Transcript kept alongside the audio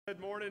Good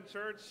morning,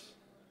 church.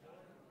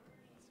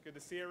 It's good to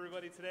see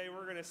everybody today.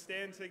 We're going to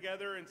stand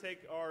together and take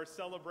our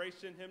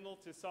celebration hymnal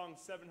to Song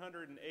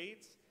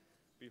 708,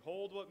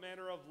 Behold What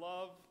Manner of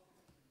Love.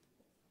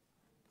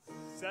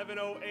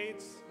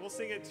 708, we'll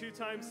sing it 2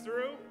 times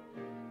through.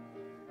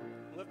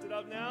 Lift it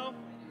up now.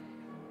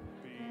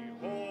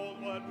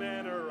 Behold what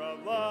manner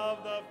of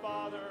love the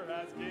Father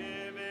has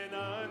given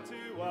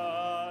unto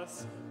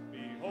us.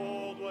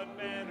 Behold what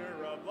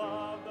manner of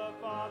love the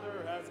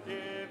Father has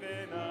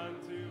given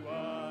unto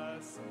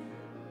us,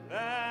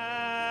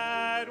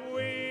 that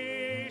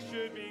we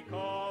should be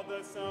called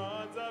the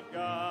sons of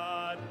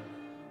God,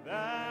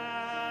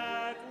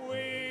 that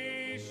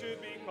we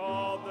should be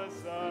called the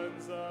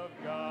sons of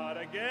God.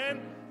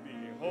 Again,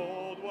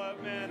 behold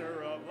what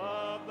manner of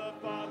love the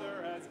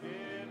Father has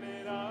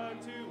given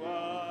unto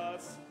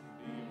us.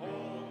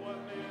 Behold what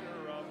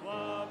manner of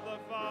love the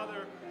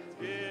Father has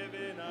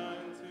given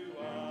unto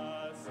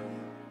us,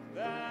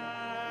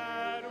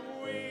 that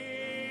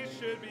we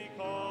should be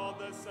called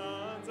the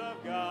sons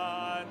of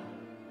God,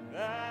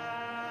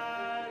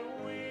 that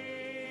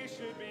we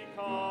should be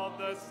called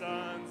the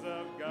sons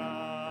of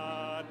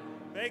God.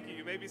 Thank you.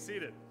 You may be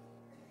seated.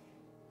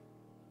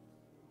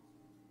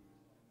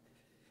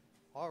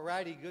 All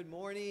righty, good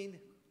morning.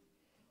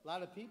 A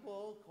lot of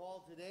people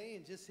call today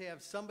and just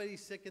have somebody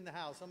sick in the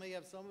house. Somebody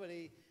have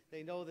somebody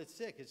they know that's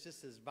sick. It's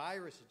just this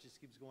virus. It just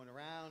keeps going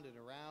around and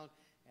around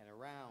and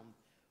around.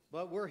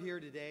 But we're here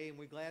today, and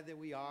we're glad that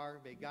we are.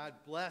 May God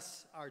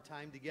bless our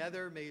time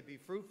together. May it be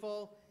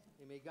fruitful,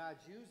 and may God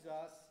use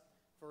us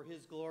for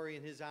his glory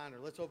and his honor.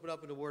 Let's open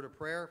up in a word of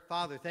prayer.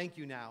 Father, thank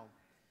you now.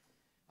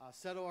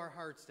 Settle our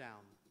hearts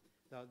down.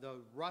 The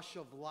rush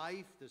of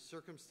life, the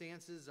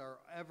circumstances are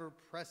ever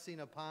pressing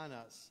upon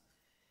us.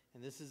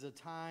 And this is a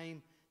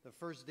time, the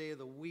first day of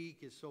the week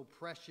is so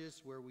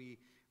precious, where we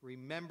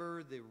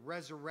remember the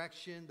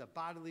resurrection, the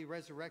bodily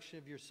resurrection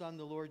of your Son,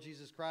 the Lord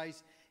Jesus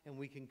Christ, and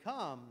we can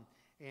come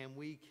and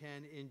we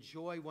can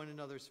enjoy one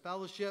another's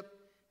fellowship,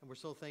 and we're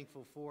so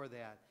thankful for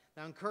that.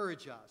 Now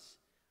encourage us,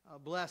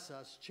 bless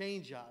us,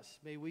 change us.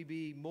 May we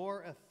be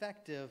more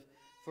effective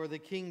for the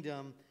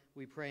kingdom,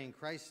 we pray in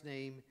Christ's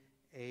name.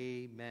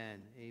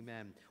 Amen.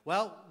 Amen.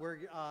 Well, we're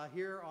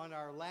here on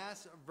our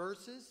last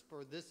verses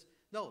for this.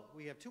 No,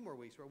 we have 2 more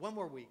weeks. One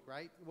more week,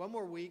 right? 1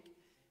 more week.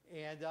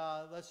 And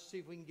let's see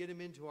if we can get them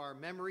into our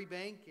memory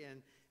bank.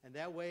 And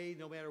that way,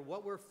 no matter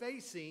what we're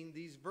facing,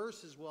 these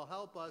verses will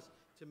help us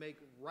to make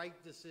right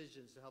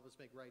decisions, to help us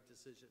make right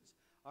decisions.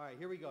 All right,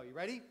 here we go. You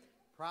ready?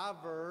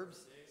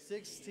 Proverbs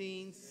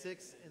 16,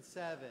 6 and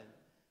 7.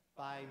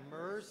 By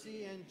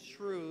mercy and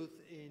truth,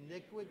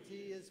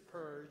 iniquity is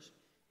purged,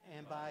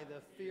 and by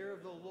the fear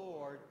of the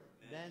Lord,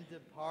 men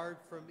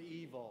depart from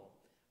evil.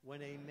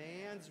 When a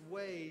man's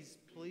ways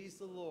please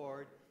the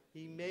Lord,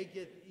 he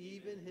maketh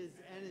even his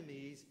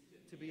enemies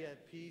to be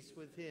at peace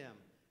with him.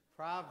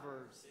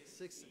 Proverbs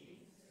 6,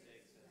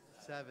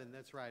 7.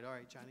 That's right. All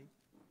right, Johnny.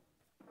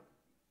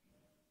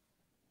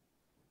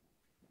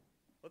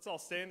 Let's all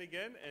stand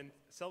again and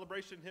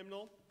celebration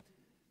hymnal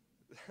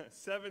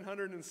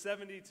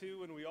 772,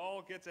 when we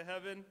all get to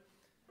heaven.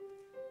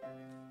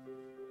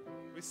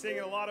 We're singing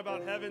a lot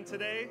about heaven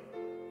today.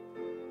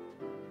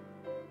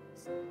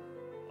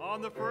 On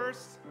the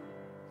first,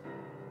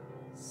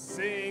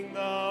 sing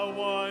the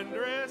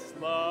wondrous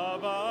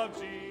love of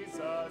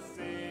Jesus,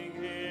 sing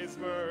his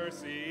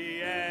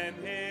mercy and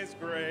his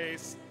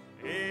grace.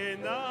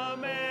 In the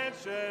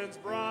mansions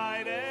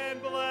bright and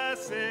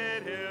blessed,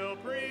 he'll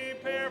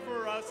prepare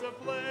for us a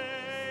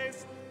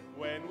place.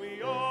 When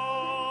we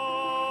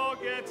all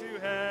get to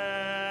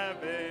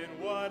heaven,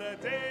 what a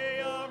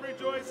day of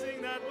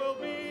rejoicing that will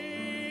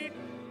be.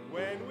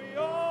 When we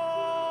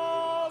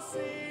all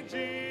see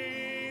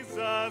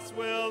Jesus,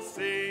 we'll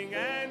sing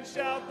and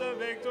shout the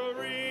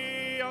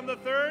victory. On the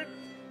third,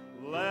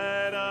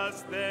 let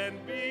us then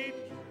be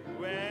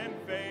true and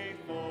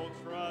faithful,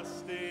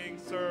 trusting,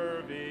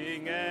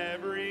 serving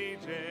every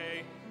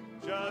day.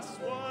 Just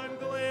one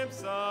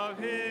glimpse of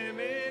him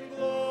in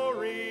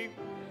glory.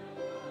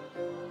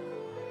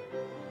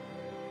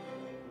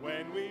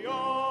 When we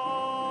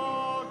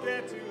all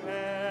get to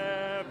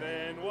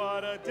heaven,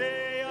 what a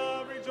day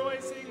of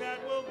rejoicing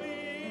that will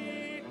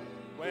be.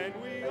 When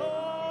we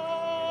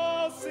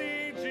all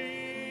see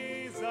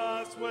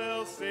Jesus,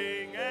 we'll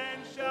sing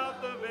and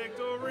shout the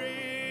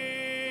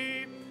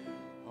victory.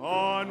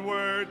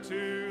 Onward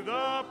to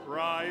the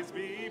prize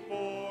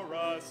before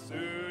us,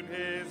 soon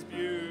his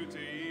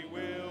beauty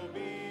will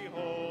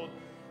behold.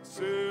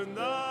 Soon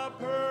the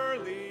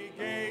pearly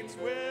gates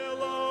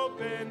will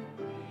open.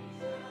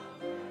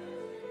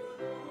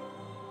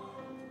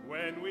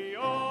 When we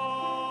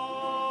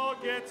all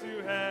get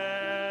to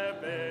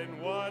heaven,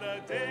 what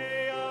a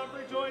day of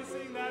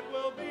rejoicing that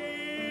will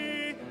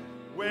be.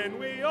 When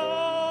we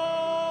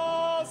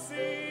all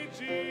see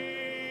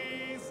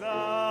Jesus,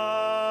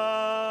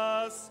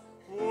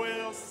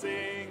 we'll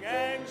sing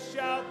and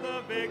shout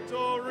the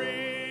victory.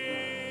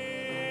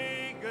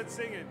 Good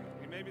singing.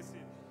 You may be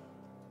seated.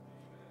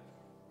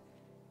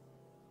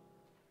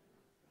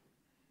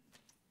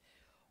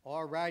 All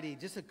All righty,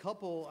 just a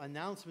couple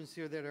announcements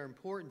here that are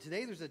important.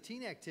 Today there's a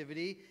teen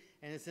activity,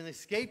 and it's an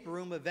escape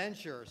room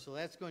adventure. So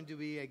that's going to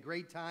be a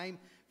great time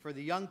for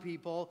the young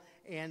people.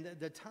 And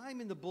the time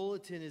in the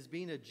bulletin is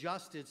being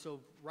adjusted, so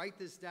write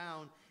this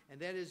down. And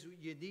that is,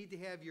 you need to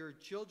have your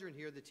children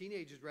here, the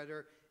teenagers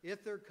rather,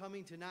 if they're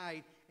coming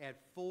tonight at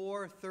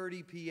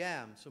 4:30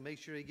 p.m. So make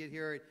sure they get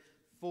here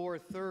at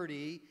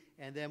 4:30,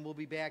 and then we'll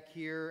be back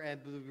here, and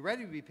we'll be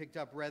ready to be picked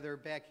up, rather,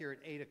 back here at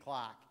 8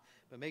 o'clock.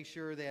 But make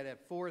sure that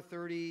at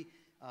 4:30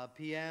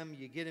 p.m.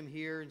 you get them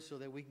here, and so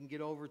that we can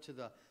get over to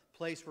the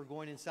place we're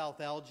going in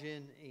South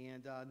Elgin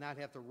and not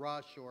have to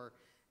rush or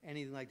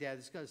anything like that.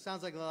 It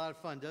sounds like a lot of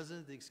fun,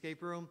 doesn't it, the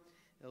escape room?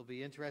 It'll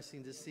be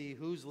interesting to see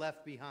who's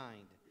left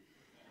behind.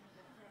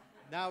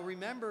 Now,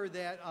 remember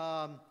that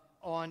on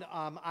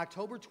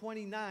October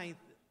 29th,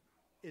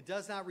 it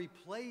does not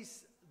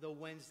replace the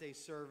Wednesday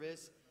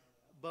service,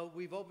 but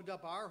we've opened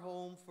up our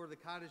home for the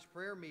cottage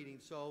prayer meeting.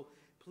 So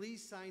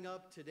please sign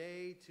up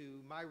today to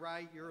my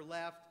right, your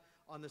left,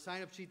 on the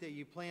sign-up sheet that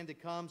you plan to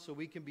come so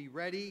we can be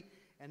ready.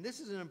 And this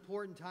is an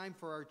important time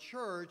for our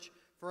church,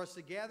 for us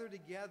to gather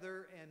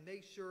together and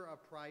make sure a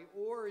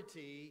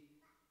priority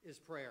is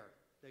prayer,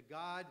 that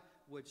God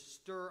would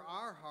stir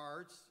our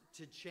hearts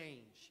to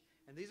change.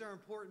 And these are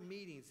important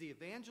meetings. The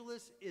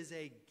evangelist is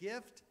a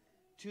gift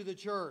to the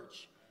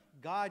church.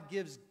 God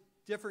gives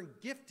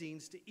different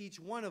giftings to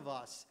each one of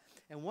us.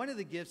 And one of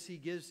the gifts he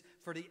gives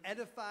for the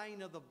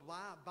edifying of the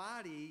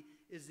body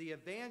is the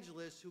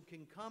evangelist who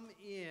can come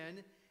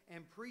in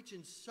and preach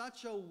in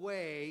such a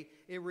way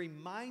it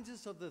reminds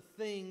us of the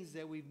things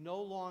that we no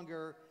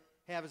longer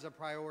have as a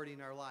priority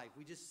in our life.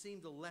 We just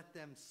seem to let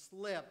them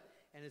slip,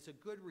 and it's a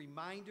good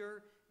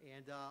reminder.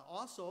 And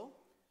also,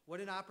 what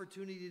an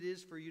opportunity it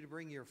is for you to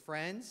bring your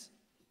friends,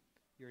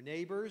 your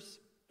neighbors,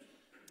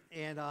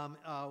 and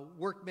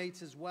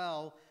workmates as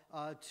well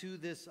to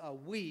this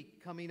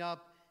week coming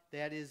up.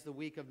 That is the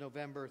week of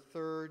November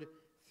 3rd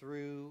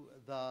through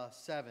the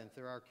 7th.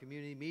 There are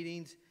community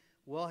meetings.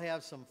 We'll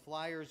have some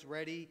flyers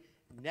ready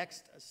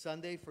next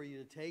Sunday for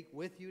you to take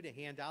with you to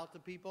hand out to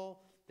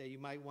people that you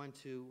might want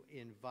to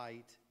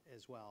invite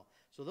as well.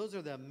 So those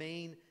are the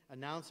main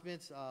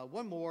announcements.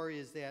 One more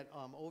is that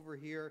over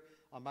here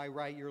on my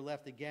right, your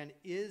left again,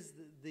 is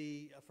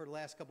for the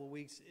last couple of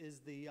weeks,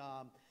 is the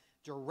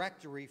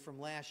directory from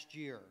last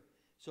year.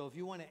 So if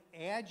you want to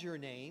add your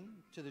name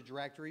to the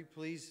directory,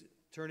 please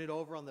turn it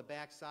over on the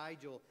back side.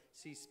 You'll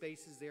see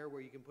spaces there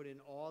where you can put in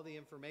all the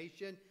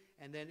information.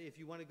 And then if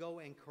you want to go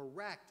and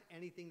correct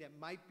anything that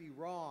might be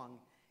wrong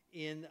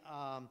in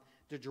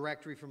the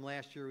directory from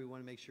last year, we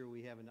want to make sure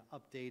we have an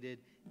updated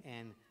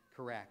and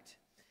correct.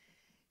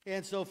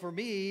 And so for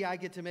me, I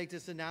get to make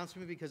this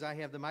announcement because I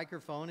have the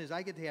microphone, is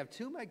I get to have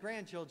two of my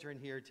grandchildren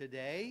here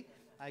today.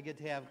 I get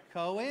to have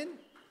Cohen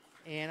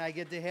and I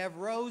get to have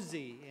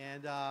Rosie.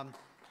 And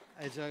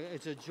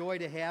it's a joy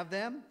to have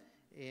them.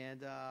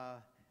 And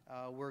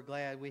we're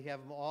glad we have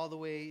them all the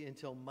way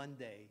until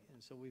Monday.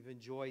 And so we've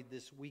enjoyed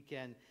this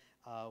weekend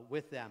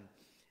with them.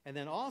 And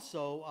then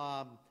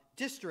also,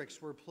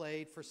 districts were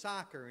played for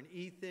soccer. And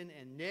Ethan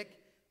and Nick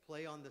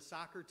play on the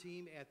soccer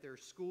team at their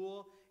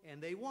school,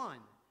 and they won.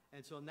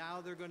 And so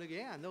now they're going to,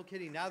 yeah, no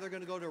kidding, now they're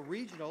going to go to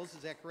regionals,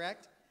 is that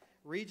correct?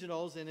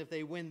 Regionals, and if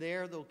they win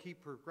there, they'll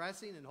keep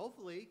progressing, and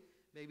hopefully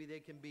maybe they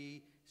can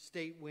be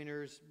state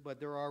winners, but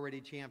they're already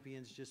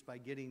champions just by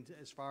getting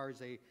as far as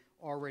they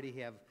already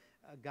have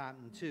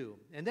gotten to.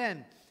 And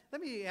then,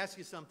 let me ask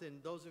you something,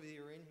 those of you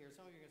who are in here,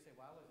 some of you are going to say,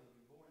 well, I wasn't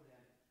even born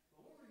then.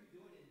 But what were you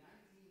doing in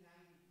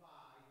 1995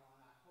 on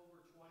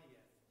October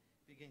 20th?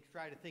 If you can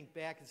try to think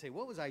back and say,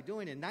 what was I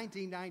doing in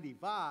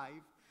 1995?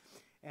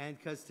 And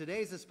because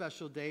today's a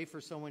special day for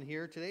someone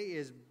here. Today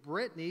is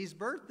Brittany's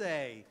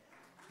birthday.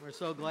 We're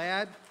so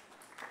glad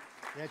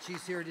that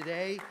she's here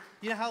today.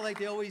 You know how like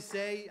they always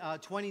say,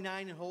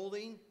 29 and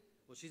holding?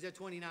 Well, she's at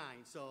 29,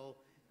 so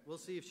we'll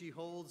see if she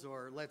holds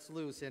or lets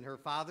loose. And her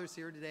father's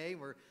here today.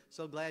 We're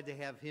so glad to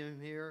have him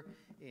here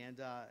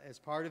and as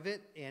part of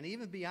it. And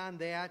even beyond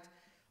that,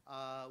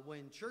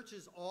 when church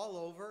is all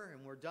over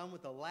and we're done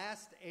with the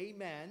last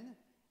amen,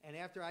 and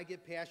after I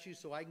get past you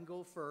so I can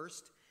go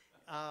first,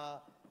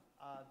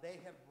 they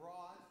have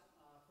brought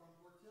from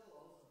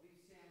Portillo's a beef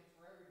sandwich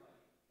for everybody.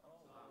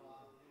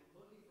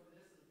 Looking for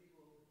this, the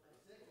people who are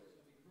sick, there's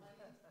going to be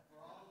plenty for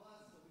all of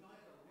us, so we don't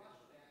have to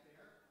rush back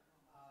there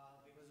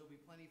because there'll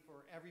be plenty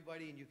for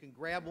everybody, and you can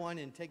grab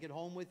one and take it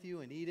home with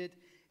you and eat it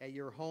at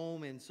your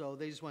home. And so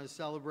they just want to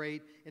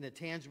celebrate in a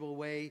tangible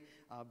way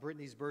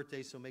Brittany's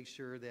birthday, so make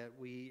sure that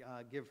we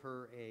give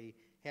her a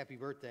happy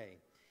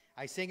birthday.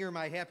 I sang her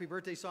my happy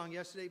birthday song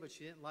yesterday, but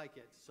she didn't like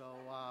it, so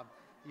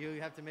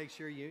you have to make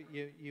sure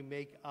you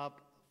make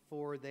up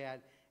for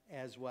that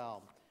as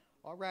well.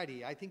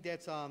 Alrighty, I think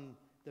that's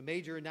the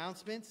major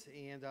announcements,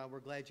 and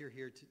we're glad you're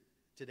here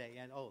today.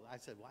 And I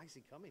said, why is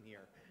he coming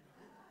here?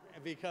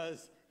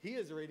 Because he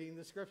is reading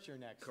the scripture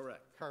next.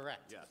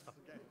 Correct. Yes.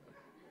 Okay.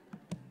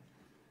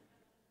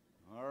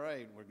 All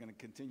right, we're going to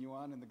continue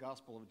on in the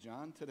Gospel of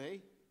John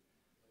today.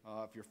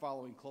 If you're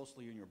following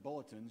closely in your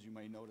bulletins, you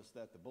may notice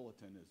that the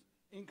bulletin is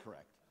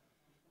incorrect.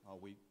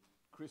 We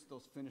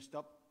Christos finished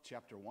up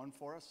chapter 1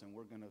 for us, and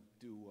we're going to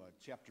do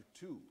chapter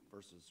 2,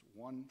 verses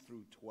 1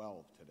 through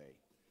 12 today.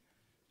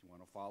 If you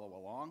want to follow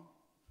along,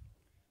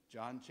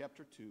 John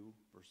chapter 2,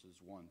 verses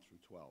 1 through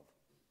 12.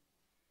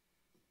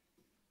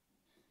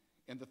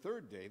 And the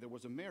third day there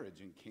was a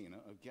marriage in Cana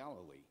of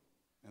Galilee,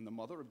 and the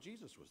mother of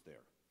Jesus was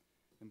there.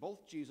 And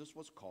both Jesus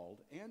was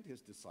called and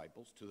his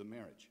disciples to the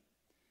marriage.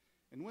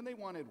 And when they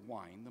wanted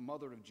wine, the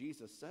mother of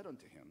Jesus said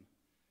unto him,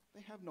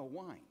 They have no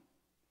wine.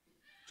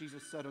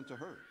 Jesus said unto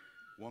her,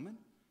 Woman,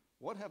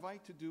 what have I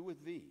to do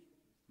with thee?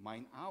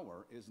 Mine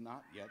hour is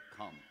not yet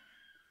come.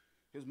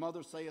 His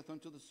mother saith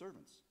unto the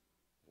servants,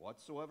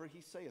 Whatsoever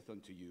he saith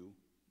unto you,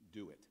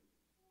 do it.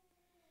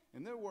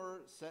 And there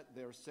were set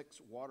there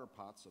 6 water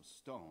pots of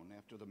stone,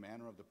 after the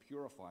manner of the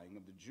purifying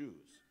of the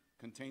Jews,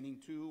 containing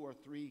 2 or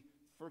 3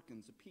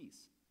 firkins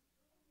apiece.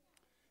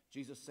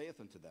 Jesus saith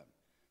unto them,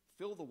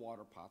 Fill the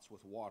water pots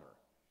with water.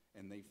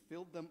 And they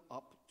filled them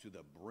up to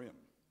the brim.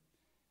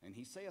 And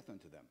he saith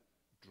unto them,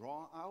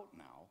 Draw out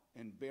now,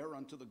 and bear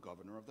unto the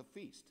governor of the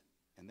feast.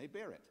 And they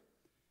bare it.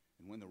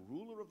 And when the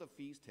ruler of the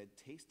feast had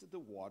tasted the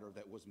water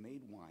that was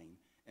made wine,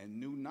 and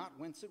knew not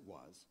whence it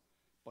was,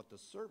 but the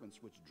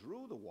servants which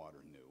drew the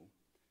water knew,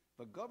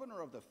 the governor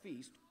of the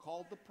feast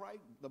called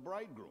the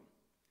bridegroom,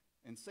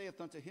 and saith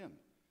unto him,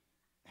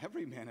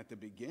 Every man at the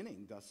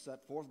beginning doth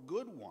set forth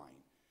good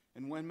wine,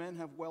 and when men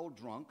have well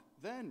drunk,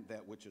 then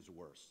that which is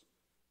worse.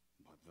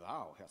 But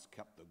thou hast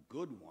kept the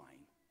good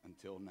wine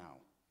until now.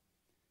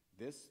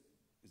 This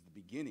is the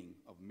beginning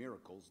of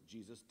miracles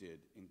Jesus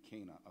did in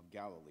Cana of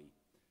Galilee,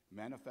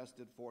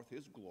 manifested forth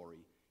his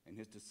glory, and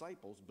his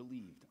disciples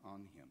believed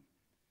on him.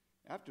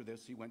 After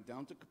this he went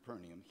down to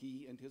Capernaum,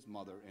 he and his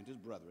mother and his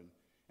brethren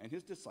and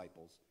his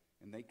disciples,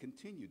 and they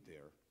continued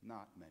there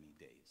not many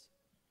days.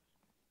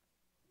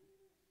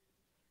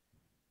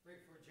 Right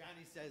before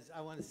Johnny says,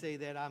 I want to say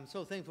that I'm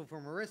so thankful for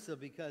Marissa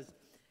because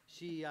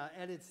she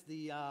edits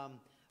the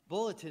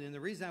bulletin, and the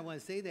reason I want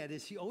to say that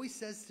is she always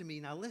says to me,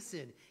 now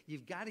listen,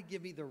 you've got to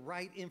give me the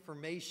right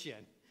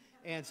information.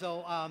 And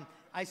so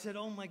I said,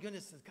 oh my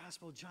goodness, the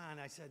Gospel of John.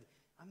 I said,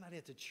 I'm not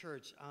at the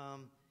church.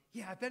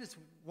 Yeah, I bet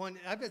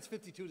it's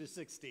 52 to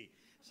 60.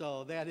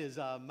 So that is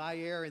my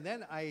error. And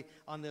then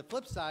on the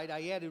flip side,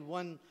 I added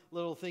one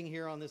little thing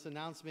here on this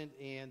announcement,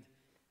 and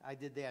I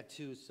did that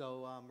too.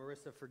 So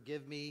Marissa,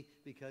 forgive me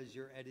because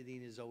your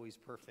editing is always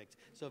perfect.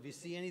 So if you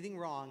see anything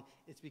wrong,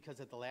 it's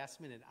because at the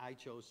last minute I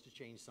chose to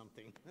change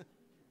something.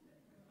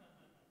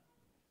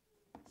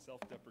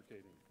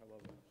 Self-deprecating. I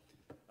love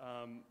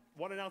it.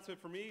 One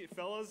announcement for me,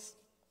 fellas.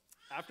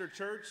 After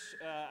church,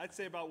 I'd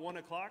say about 1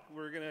 o'clock,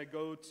 we're going to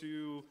go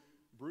to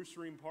Bruce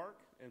Ream Park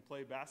and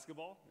play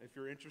basketball if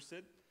you're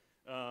interested.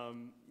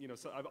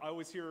 So I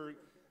always hear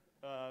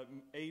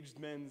aged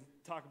men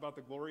talk about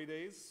the glory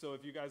days. So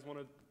if you guys want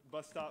to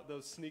bust out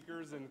those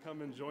sneakers and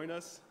come and join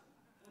us.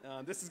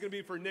 This is going to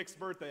be for Nick's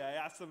birthday. I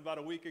asked him about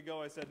a week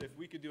ago. I said, if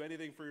we could do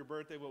anything for your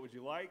birthday, what would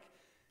you like?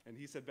 And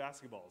he said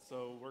basketball.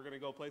 So we're going to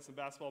go play some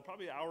basketball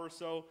probably an hour or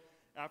so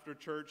after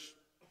church.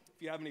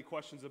 If you have any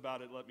questions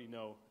about it, let me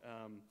know.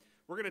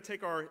 We're going to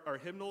take our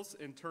hymnals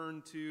and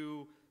turn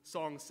to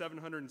Song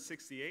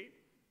 768.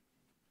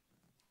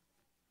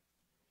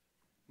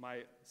 My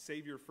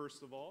Savior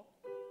first of all.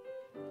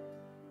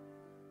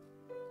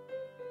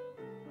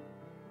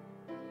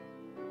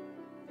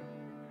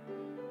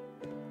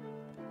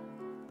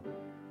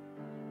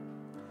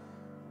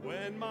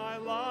 When my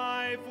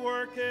life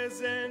work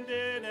is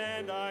ended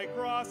and I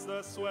cross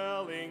the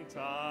swelling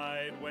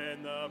tide,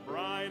 when the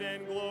bright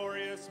and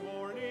glorious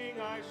morning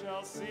I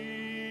shall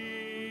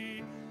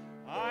see,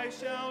 I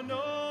shall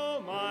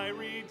know my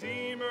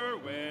Redeemer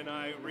when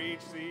I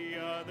reach the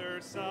other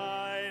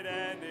side,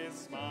 and his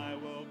smile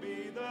will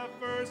be the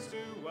first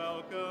to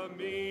welcome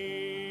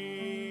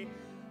me.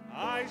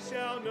 I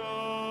shall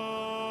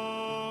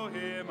know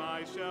him,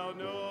 I shall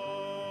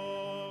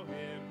know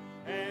him,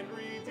 and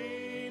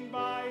redeemed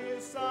by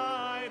his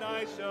side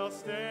I shall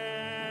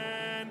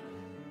stand.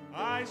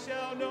 I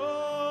shall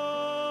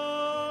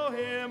know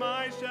him,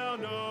 I shall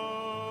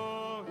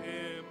know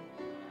him,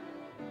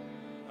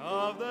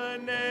 of the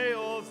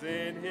nails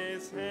in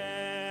his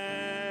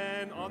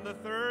hand. On the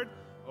third,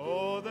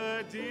 oh,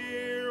 the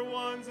dear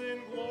ones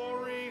in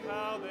glory,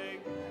 how they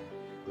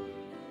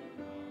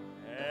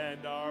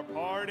and our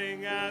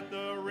parting at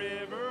the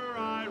river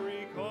I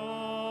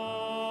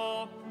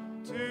recall.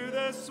 To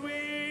the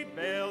sweet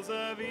vales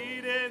of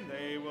Eden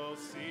they will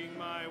sing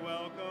my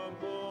welcome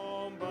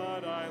home,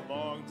 but I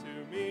long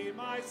to meet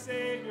my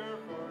Savior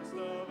first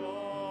of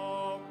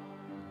all.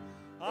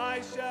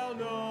 I shall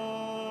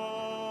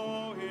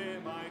know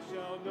him, I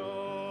shall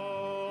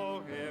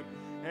know him,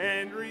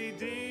 and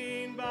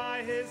redeemed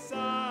by his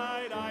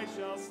side I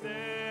shall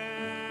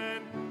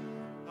stand.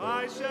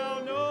 I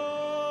shall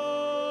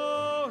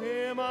know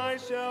him, I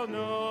shall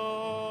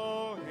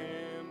know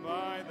him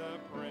by the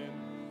Prince.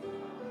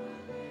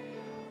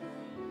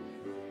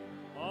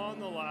 On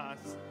the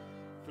last,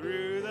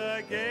 through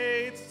the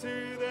gates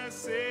to the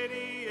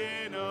city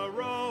in a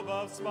robe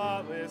of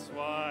spotless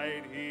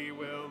white, he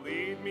will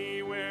lead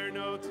me where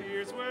no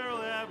tears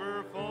will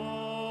ever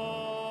fall.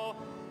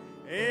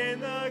 In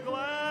the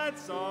glad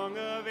song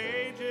of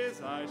ages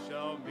I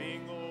shall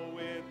mingle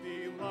with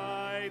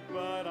delight,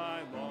 but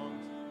I long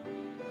to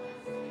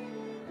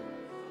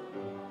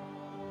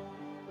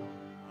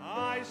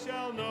I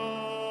shall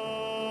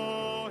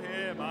know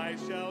him, I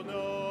shall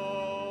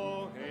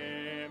know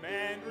him,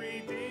 and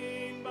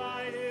redeemed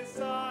by his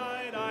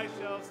side I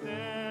shall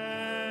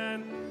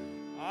stand.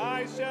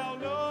 I shall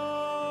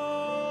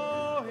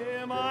know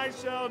him, I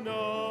shall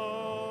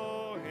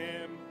know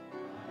him.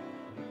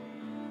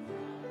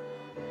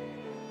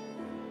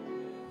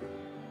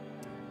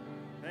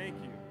 Thank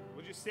you.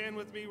 Would you stand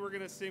with me? We're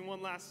going to sing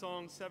one last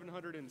song,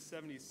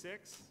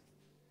 776.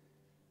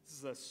 This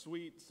is a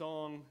sweet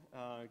song,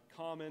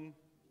 common.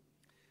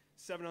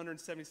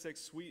 776,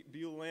 Sweet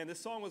Beulah Land. This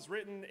song was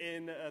written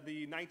in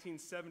the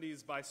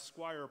 1970s by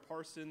Squire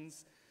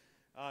Parsons.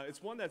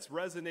 It's one that's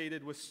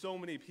resonated with so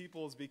many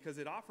peoples because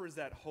it offers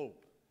that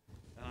hope.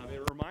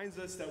 It reminds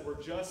us that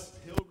we're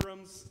just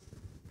pilgrims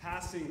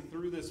passing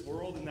through this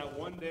world, and that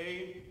one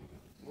day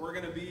we're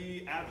going to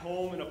be at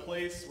home in a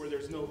place where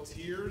there's no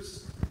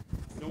tears,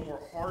 no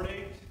more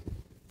heartache,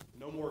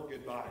 no more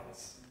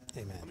goodbyes.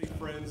 Amen. How many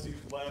friends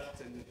you've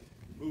left and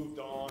moved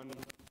on,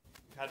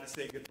 had to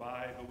say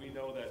goodbye, but we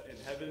know that in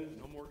heaven,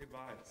 no more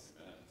goodbyes.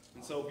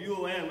 And so Beulah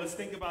Land, let's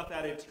think about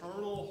that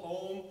eternal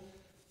home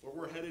where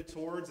we're headed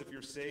towards if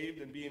you're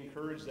saved, and be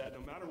encouraged that no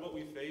matter what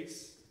we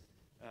face,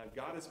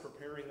 God is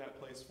preparing that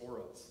place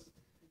for us,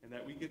 and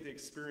that we get to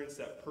experience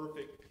that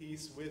perfect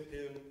peace with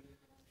him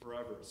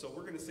forever. So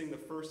we're going to sing the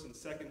first and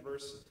second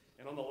verse,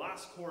 and on the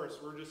last chorus,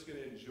 we're just going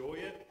to enjoy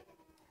it,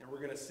 and we're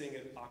going to sing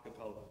it a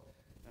cappella.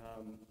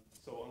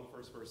 So on the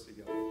first verse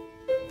together.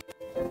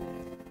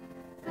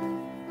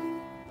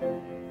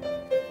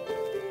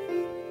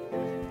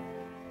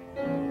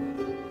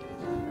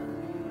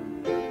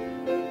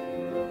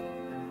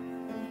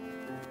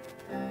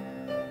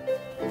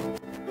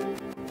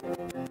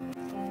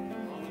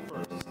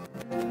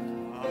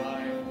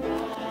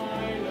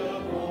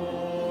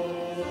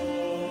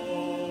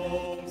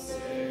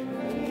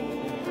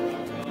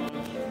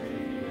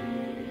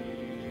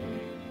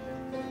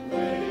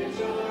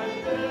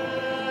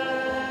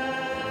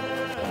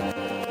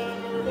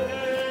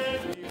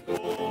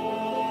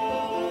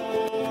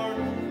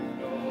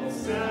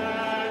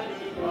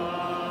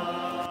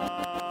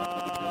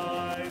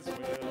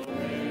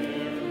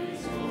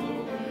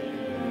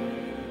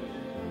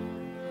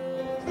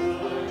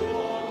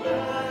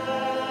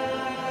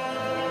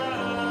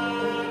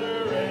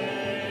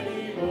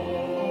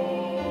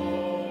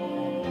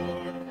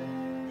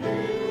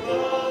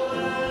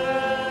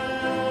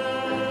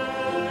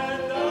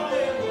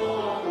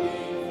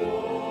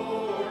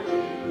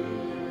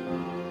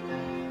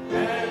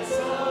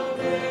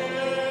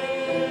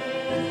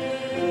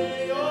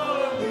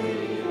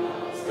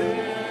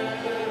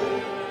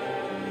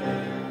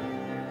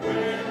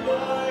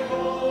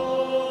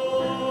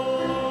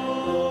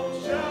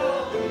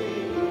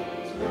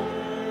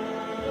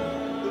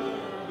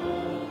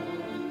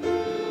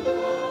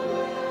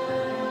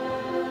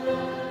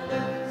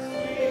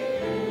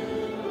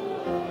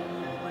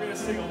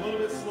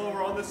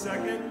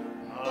 Second,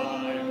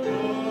 I'm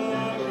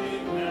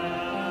looking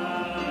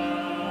now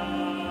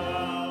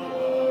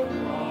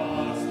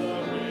across the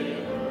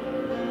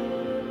river,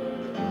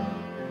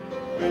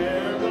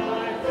 where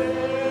my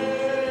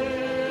faith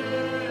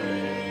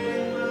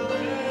will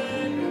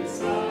end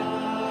inside.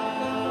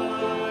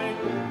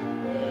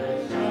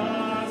 There's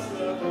just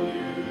a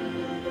few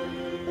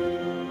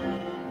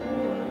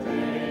more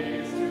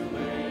days to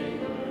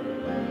labor.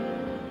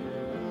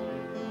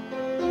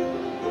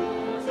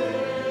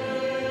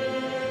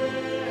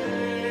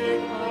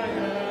 Take my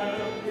hand.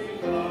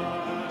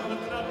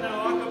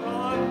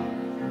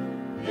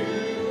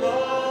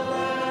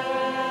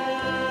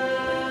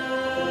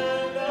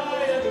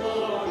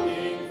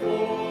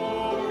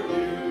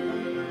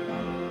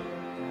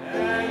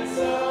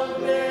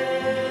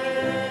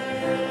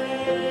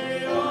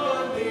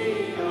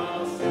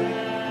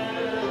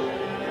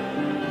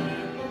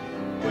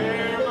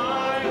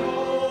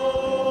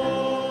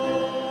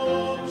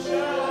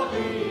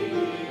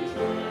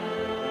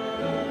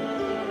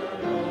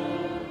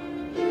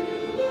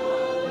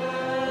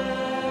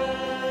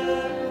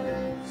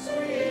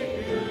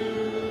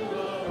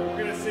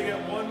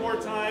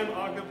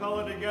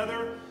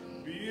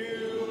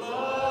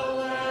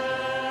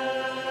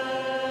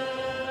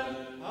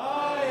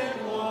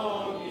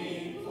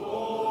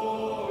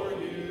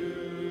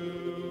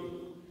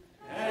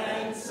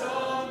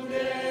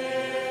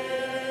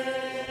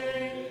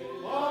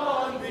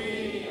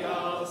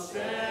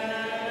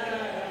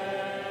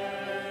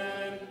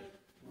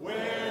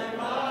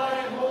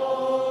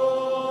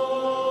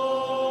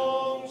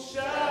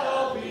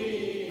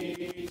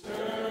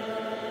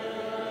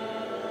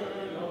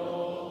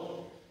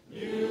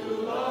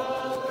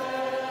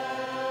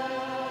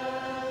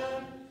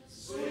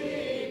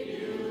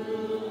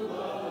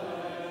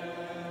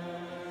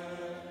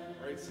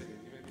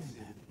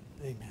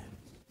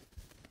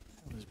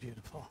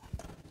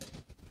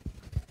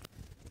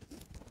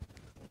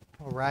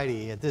 All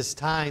righty. At this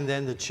time,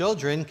 then, the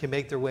children can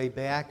make their way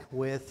back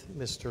with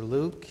Mr.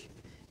 Luke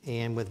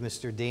and with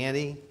Mr.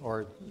 Danny,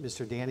 or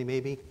Mr. Danny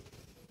maybe.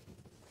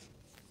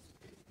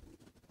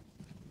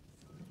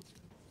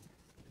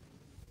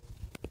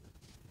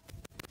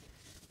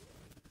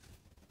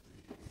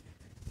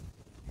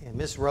 And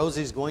Miss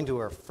Rosie's going to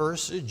her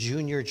first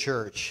junior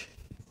church.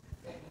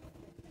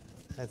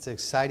 That's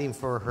exciting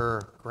for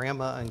her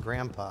grandma and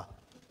grandpa.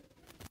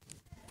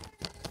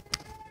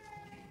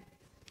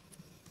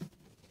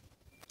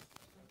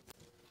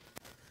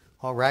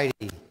 All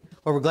righty.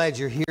 Well, we're glad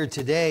you're here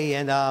today.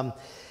 And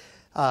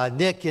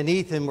Nick and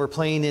Ethan were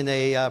playing in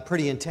a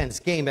pretty intense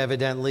game,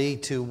 evidently,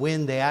 to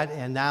win that.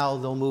 And now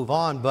they'll move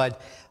on.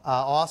 But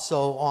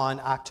also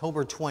on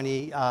October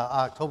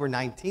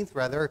 19th,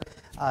 rather,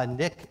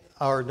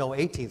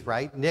 18th,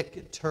 right?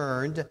 Nick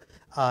turned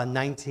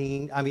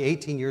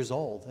 18 years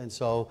old. And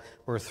so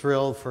we're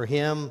thrilled for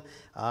him.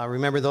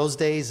 Remember those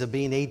days of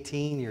being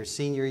 18, your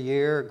senior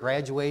year,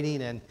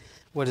 graduating, and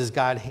what does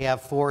God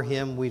have for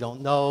him? We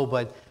don't know,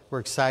 but we're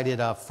excited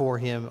for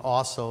him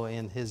also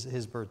in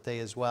his birthday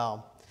as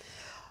well.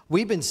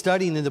 We've been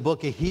studying in the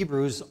book of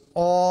Hebrews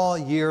all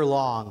year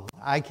long.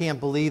 I can't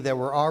believe that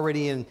we're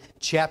already in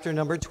chapter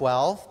number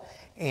 12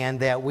 and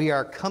that we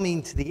are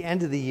coming to the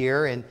end of the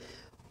year. And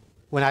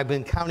when I've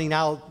been counting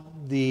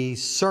out the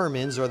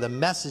sermons or the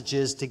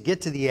messages to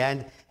get to the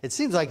end, it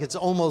seems like it's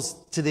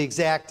almost to the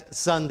exact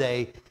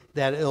Sunday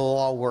that it'll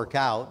all work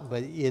out,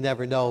 but you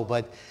never know.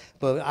 But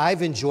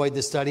I've enjoyed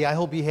the study. I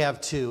hope you have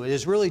too. It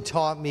has really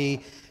taught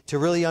me to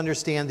really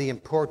understand the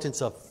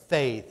importance of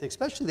faith,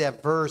 especially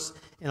that verse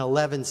in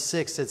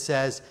 11:6 that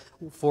says,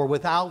 for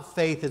without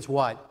faith it's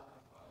what?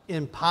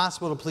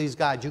 Impossible to please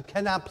God. You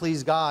cannot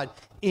please God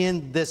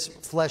in this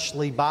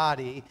fleshly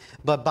body,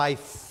 but by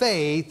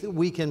faith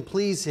we can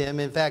please him.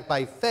 In fact,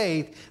 by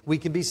faith we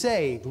can be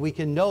saved. We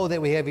can know that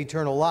we have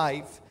eternal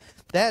life.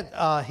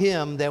 That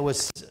hymn that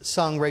was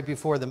sung right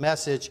before the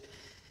message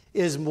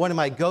is one of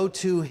my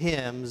go-to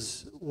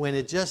hymns when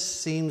it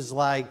just seems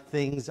like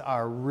things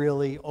are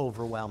really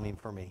overwhelming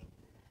for me.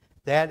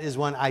 That is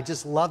one, I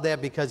just love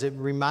that because it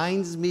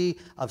reminds me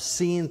of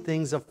seeing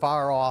things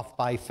afar off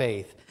by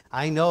faith.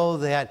 I know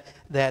that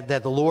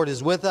the Lord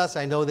is with us.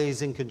 I know that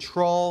he's in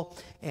control,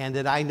 and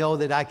that I know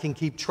that I can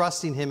keep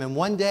trusting him. And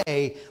one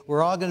day,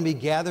 we're all going to be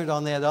gathered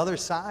on that other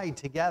side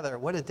together.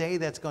 What a day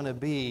that's going to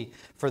be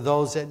for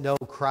those that know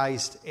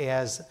Christ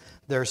as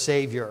their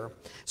Savior.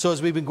 So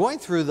as we've been going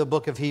through the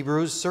book of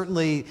Hebrews,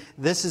 certainly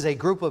this is a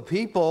group of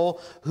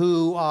people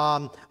who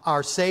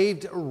are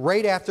saved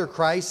right after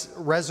Christ's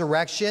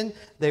resurrection.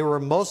 They were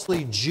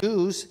mostly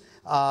Jews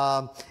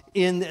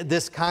in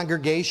this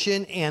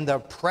congregation, and the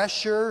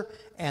pressure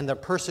and the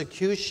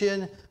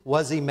persecution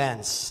was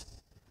immense.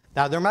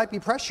 Now, there might be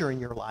pressure in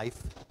your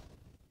life.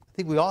 I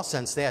think we all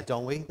sense that,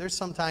 don't we? There's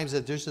sometimes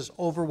that there's just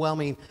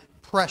overwhelming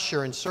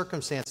pressure and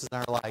circumstances in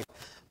our life.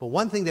 But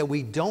one thing that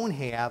we don't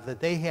have that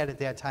they had at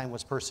that time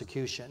was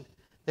persecution.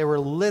 They were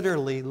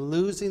literally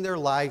losing their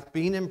life,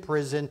 being in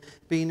prison,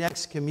 being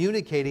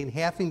excommunicated,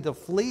 having to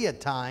flee at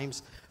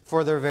times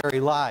for their very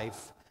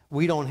life.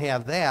 We don't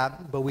have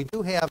that, but we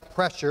do have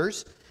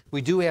pressures.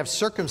 We do have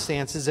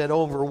circumstances that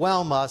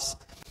overwhelm us.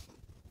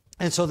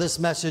 And so this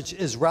message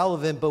is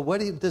relevant. But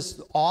what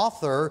this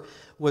author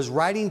was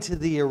writing to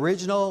the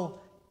original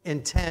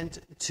intent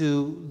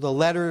to the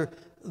letter,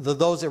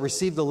 those that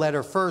received the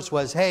letter first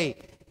was, hey,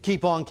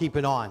 keep on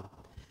keeping on.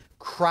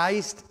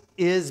 Christ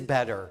is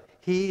better.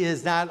 He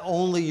is not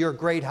only your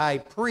great high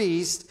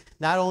priest,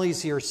 not only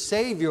is he your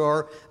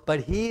Savior,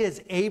 but he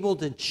is able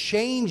to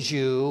change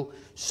you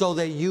so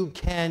that you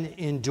can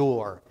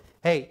endure.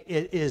 Hey,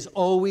 it is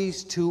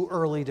always too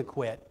early to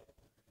quit.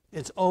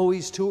 It's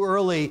always too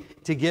early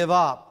to give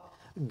up.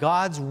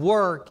 God's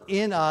work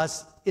in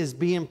us is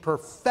being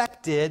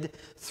perfected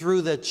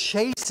through the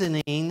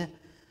chastening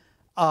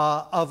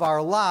of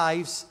our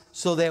lives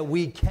so that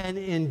we can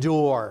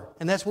endure.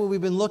 And that's what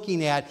we've been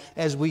looking at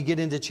as we get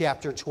into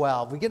chapter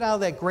 12. We get out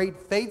of that great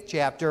faith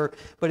chapter,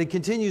 but it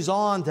continues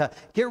on to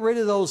get rid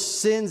of those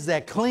sins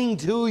that cling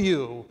to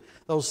you,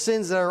 those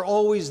sins that are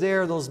always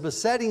there, those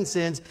besetting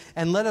sins,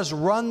 and let us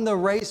run the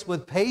race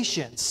with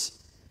patience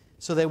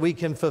so that we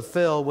can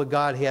fulfill what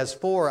God has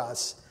for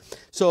us.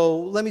 So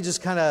let me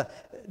just kind of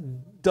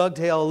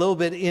dovetail a little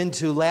bit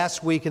into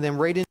last week and then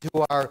right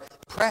into our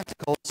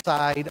practical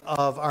side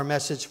of our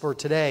message for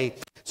today.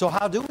 So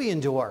how do we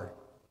endure?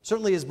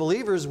 Certainly as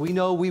believers, we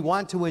know we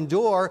want to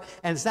endure,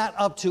 and it's not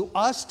up to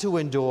us to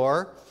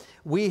endure.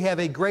 We have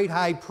a great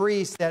high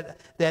priest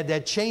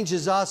that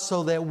changes us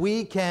so that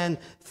we can,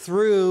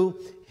 through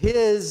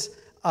his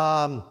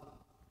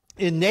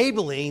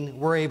enabling,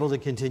 we're able to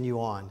continue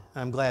on.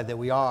 I'm glad that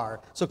we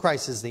are. So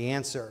Christ is the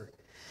answer.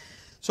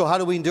 So how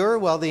do we endure?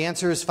 Well, the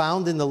answer is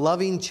found in the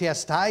loving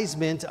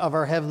chastisement of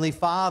our Heavenly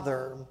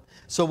Father.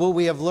 So what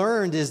we have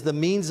learned is the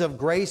means of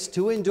grace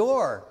to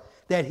endure,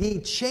 that he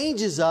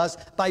changes us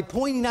by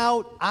pointing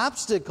out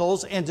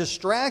obstacles and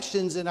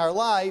distractions in our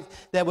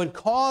life that would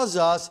cause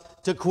us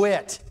to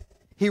quit.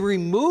 He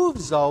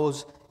removes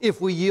those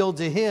if we yield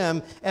to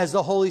Him as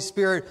the Holy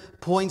Spirit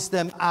points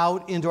them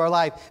out into our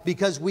life,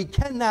 because we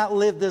cannot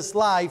live this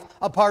life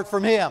apart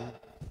from Him.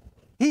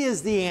 He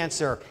is the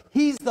answer.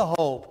 He's the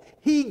hope.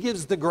 He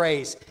gives the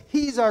grace.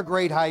 He's our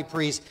great high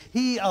priest.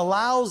 He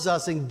allows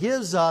us and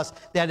gives us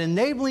that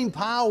enabling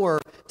power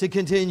to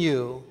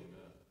continue.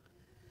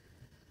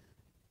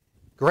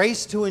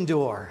 Grace to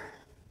endure.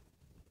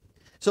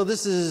 So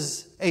this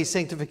is a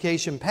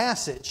sanctification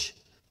passage.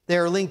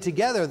 They're linked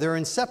together. They're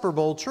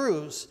inseparable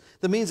truths.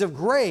 The means of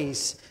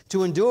grace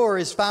to endure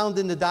is found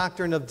in the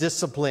doctrine of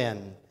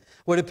discipline.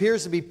 What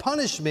appears to be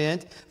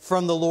punishment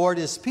from the Lord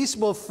is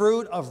peaceable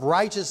fruit of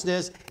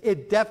righteousness.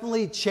 It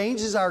definitely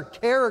changes our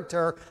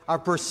character, our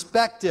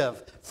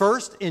perspective.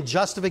 First, in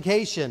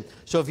justification.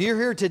 So if you're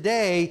here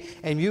today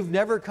and you've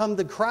never come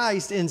to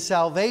Christ in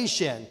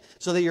salvation,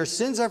 so that your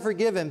sins are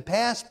forgiven,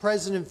 past,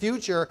 present, and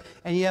future,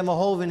 and you have a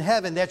home in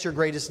heaven, that's your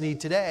greatest need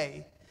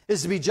today,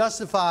 is to be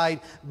justified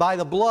by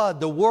the blood,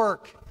 the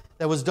work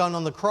that was done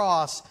on the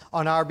cross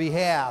on our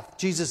behalf.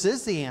 Jesus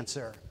is the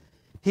answer.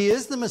 He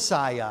is the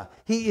Messiah.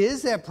 He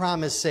is that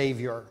promised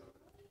Savior.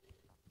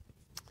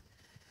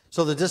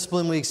 So the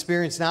discipline we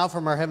experience now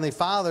from our Heavenly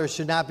Father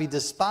should not be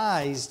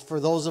despised for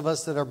those of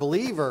us that are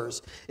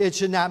believers. It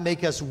should not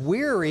make us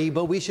weary,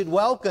 but we should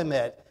welcome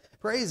it.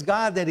 Praise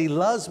God that He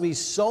loves me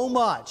so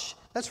much.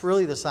 That's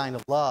really the sign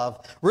of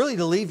love. Really,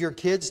 to leave your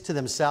kids to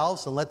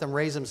themselves and let them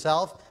raise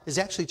themselves is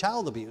actually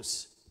child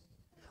abuse.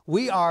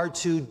 We are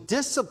to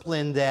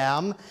discipline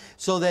them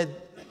so that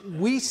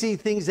we see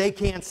things they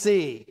can't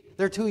see.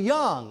 They're too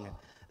young.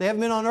 They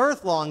haven't been on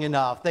earth long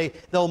enough.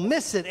 They'll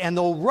miss it and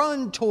they'll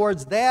run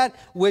towards that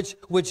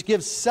which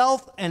gives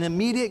self and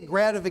immediate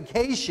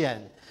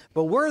gratification.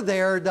 But we're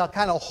there to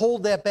kind of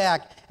hold that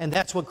back, and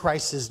that's what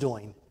Christ is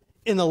doing.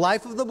 In the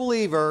life of the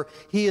believer,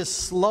 He is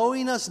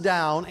slowing us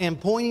down and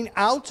pointing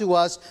out to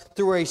us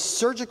through a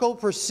surgical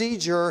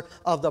procedure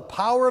of the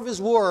power of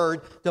His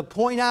Word to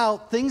point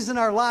out things in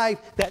our life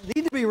that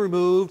need to be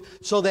removed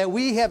so that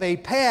we have a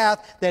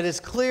path that is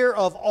clear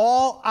of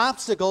all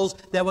obstacles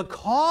that would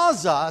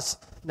cause us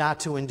not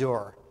to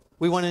endure.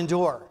 We want to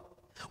endure.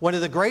 One of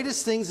the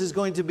greatest things is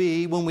going to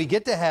be when we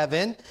get to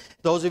heaven,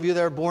 those of you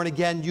that are born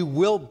again, you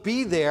will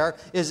be there,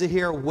 is to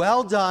hear,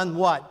 well done,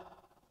 what?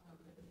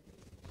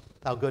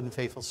 Thou good and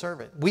faithful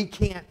servant. We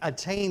can't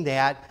attain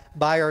that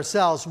by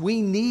ourselves.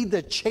 We need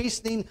the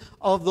chastening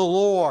of the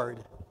Lord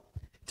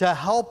to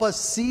help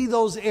us see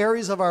those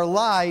areas of our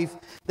life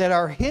that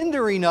are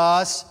hindering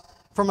us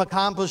from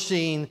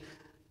accomplishing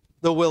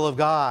the will of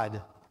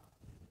God.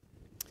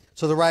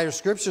 So the writer of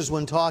Scriptures,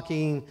 when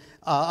talking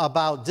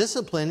about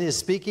discipline, is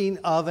speaking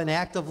of an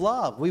act of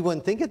love. We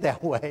wouldn't think it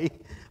that way.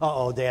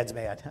 Uh-oh, Dad's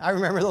mad. I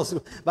remember those.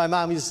 My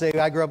mom used to say,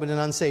 I grew up in an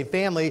unsaved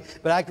family,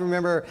 but I can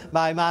remember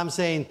my mom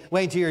saying,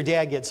 wait until your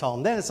dad gets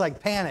home. Then it's like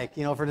panic,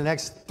 for the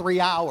next 3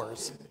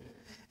 hours.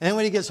 And then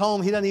when he gets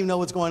home, he doesn't even know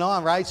what's going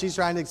on, right? She's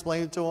trying to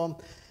explain it to him,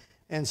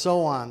 and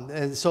so on.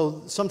 And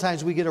so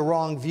sometimes we get a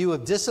wrong view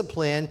of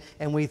discipline,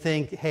 and we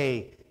think,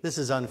 hey, this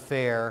is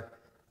unfair.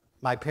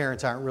 My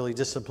parents aren't really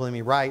disciplining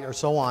me right, or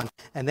so on.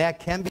 And that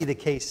can be the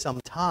case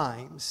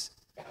sometimes.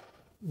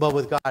 But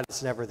with God,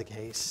 it's never the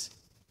case.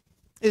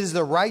 It is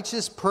the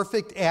righteous,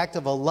 perfect act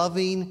of a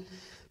loving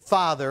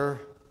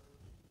Father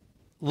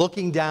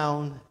looking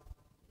down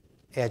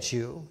at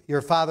you.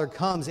 Your Father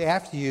comes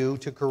after you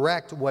to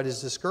correct what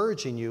is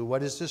discouraging you,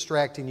 what is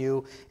distracting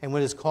you, and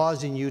what is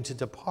causing you to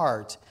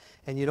depart.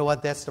 And you know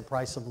what? That's the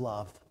price of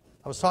love.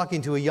 I was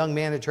talking to a young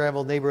man at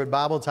Traveled Neighborhood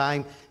Bible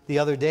Time the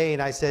other day,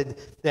 and I said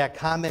that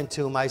comment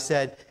to him. I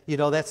said,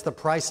 that's the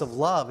price of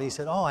love. And he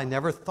said, oh, I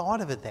never thought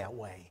of it that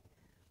way.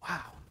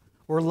 Wow.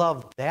 We're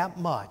loved that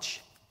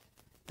much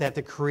that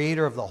the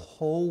Creator of the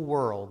whole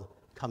world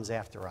comes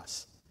after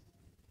us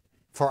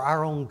for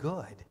our own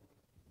good.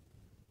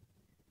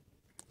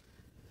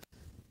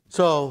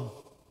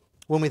 So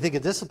when we think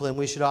of discipline,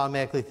 we should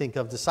automatically think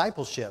of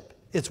discipleship.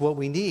 It's what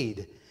we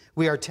need.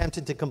 We are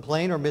tempted to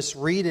complain or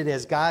misread it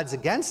as God's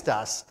against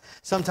us.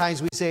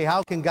 Sometimes we say,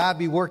 how can God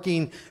be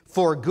working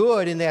for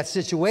good in that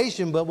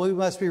situation? But we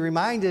must be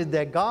reminded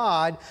that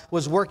God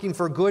was working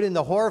for good in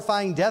the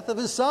horrifying death of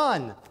His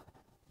Son.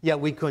 Yet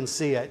we couldn't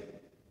see it.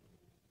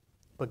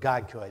 But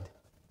God could.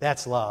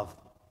 That's love.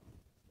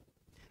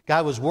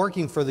 God was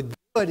working for the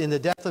good in the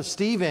death of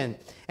Stephen.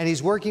 And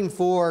He's working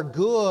for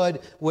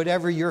good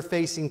whatever you're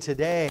facing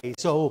today.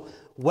 So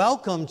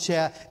welcome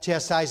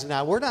chastisement.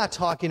 Now, we're not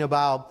talking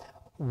about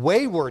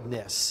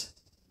waywardness.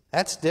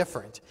 That's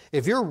different.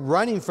 If you're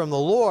running from the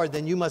Lord,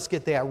 then you must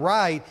get that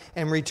right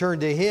and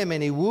return to Him,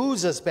 and He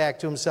woos us back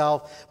to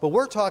Himself. But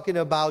we're talking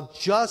about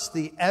just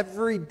the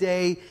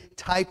everyday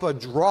type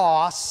of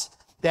dross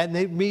that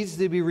needs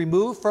to be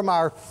removed from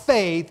our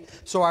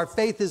faith so our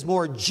faith is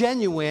more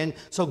genuine,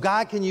 so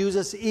God can use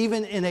us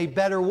even in a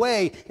better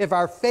way. If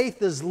our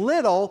faith is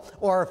little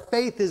or our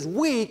faith is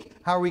weak,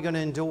 how are we going to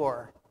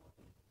endure?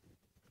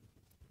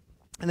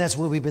 And that's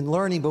what we've been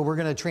learning, but we're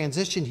going to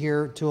transition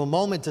here to a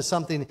moment to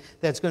something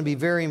that's going to be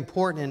very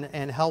important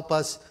and help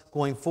us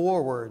going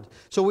forward.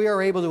 So we are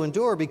able to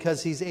endure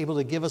because He's able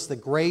to give us the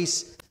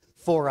grace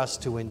for us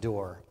to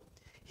endure.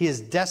 He is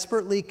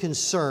desperately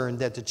concerned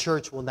that the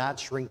church will not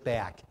shrink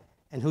back.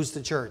 And who's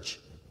the church?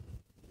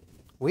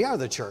 We are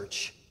the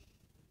church.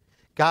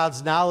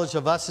 God's knowledge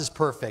of us is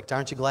perfect.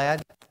 Aren't you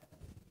glad?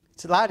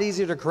 It's a lot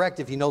easier to correct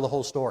if you know the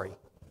whole story.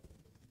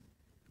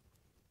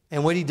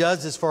 And what he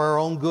does is for our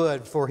own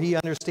good, for he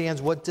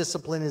understands what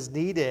discipline is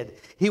needed.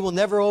 He will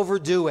never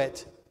overdo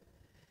it,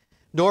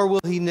 nor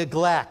will he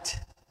neglect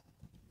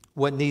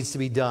what needs to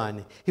be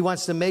done. He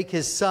wants to make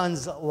his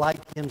sons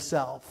like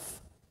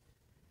himself.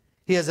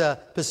 He has a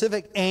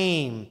specific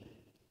aim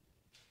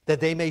that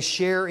they may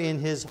share in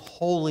his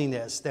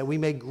holiness, that we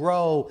may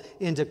grow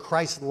into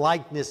Christ's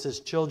likeness as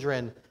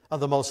children of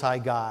the Most High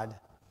God.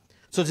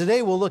 So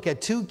today we'll look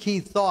at two key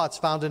thoughts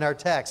found in our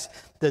text.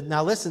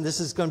 Now listen, this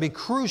is going to be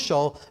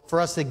crucial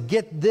for us to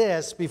get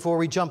this before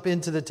we jump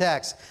into the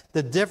text.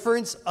 The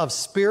difference of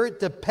spirit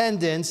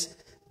dependence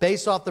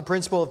based off the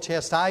principle of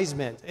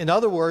chastisement. In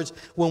other words,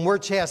 when we're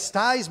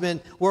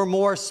chastisement, we're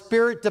more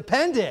spirit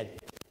dependent.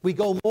 We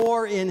go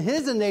more in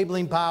his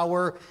enabling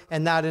power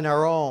and not in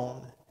our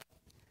own.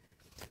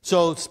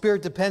 So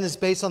spirit dependence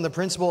based on the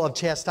principle of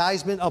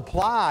chastisement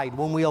applied.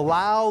 When we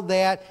allow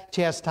that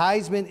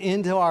chastisement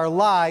into our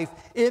life,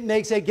 it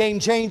makes a game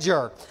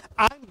changer.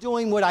 I'm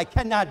doing what I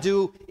cannot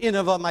do in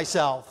and of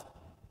myself.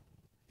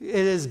 It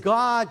is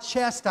God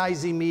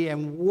chastising me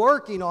and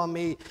working on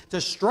me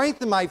to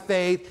strengthen my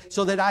faith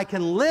so that I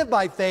can live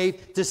by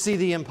faith to see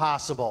the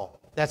impossible.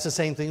 That's the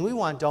same thing we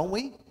want, don't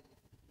we?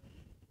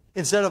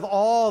 Instead of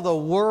all the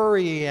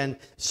worry and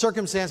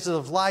circumstances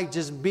of life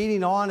just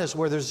beating on us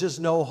where there's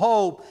just no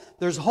hope,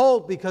 there's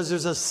hope because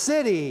there's a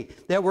city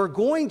that we're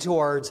going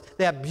towards,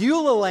 that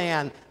Beulah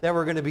land, that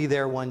we're going to be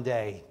there one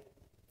day.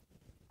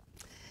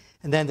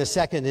 And then the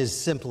second is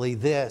simply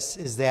this,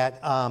 is that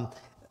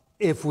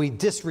if we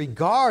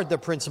disregard the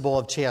principle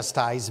of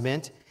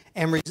chastisement,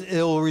 and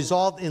it will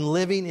result in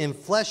living in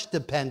flesh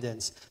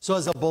dependence. So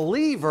as a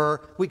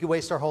believer, we could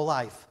waste our whole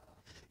life.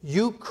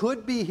 You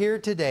could be here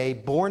today,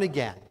 born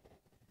again,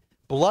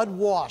 blood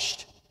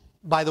washed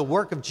by the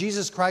work of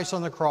Jesus Christ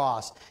on the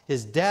cross,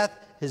 his death,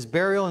 his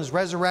burial, and his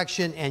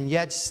resurrection, and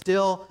yet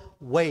still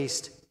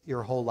waste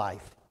your whole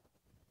life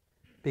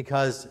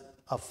because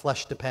of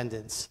flesh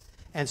dependence.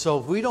 And so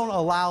if we don't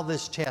allow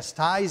this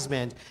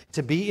chastisement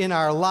to be in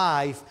our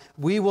life,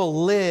 we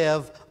will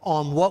live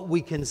on what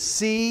we can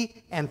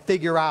see and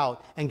figure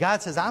out. And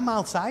God says, I'm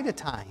outside of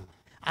time.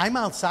 I'm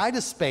outside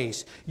of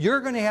space. You're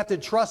going to have to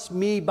trust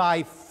me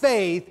by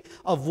faith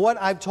of what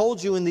I've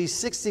told you in these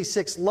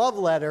 66 love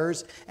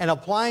letters and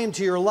apply them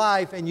to your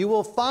life, and you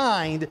will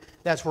find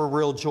that's where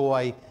real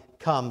joy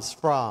comes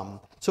from.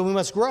 So we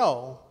must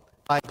grow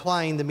by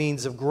applying the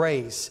means of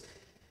grace.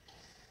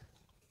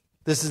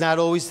 This is not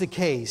always the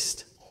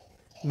case.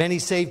 Many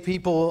saved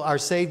people are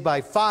saved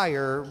by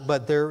fire,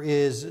 but there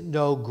is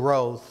no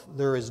growth.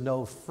 There is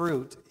no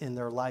fruit in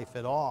their life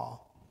at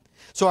all.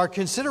 So our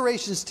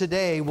considerations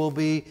today will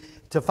be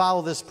to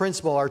follow this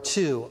principle are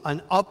two: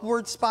 an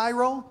upward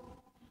spiral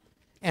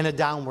and a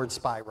downward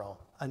spiral.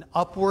 An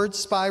upward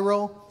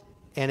spiral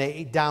and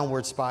a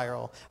downward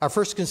spiral. Our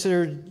first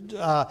considered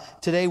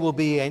today will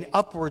be an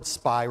upward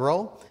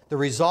spiral, the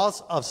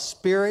results of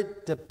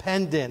spirit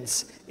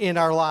dependence in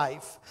our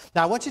life.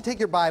 Now I want you to take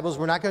your Bibles.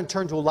 We're not going to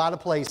turn to a lot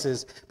of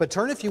places, but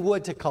turn, if you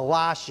would, to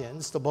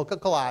Colossians, the book of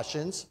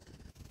Colossians.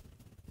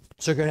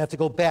 So you're going to have to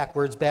go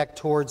backwards, back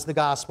towards the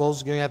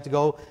Gospels. You're going to have to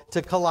go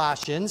to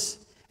Colossians.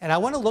 And I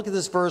want to look at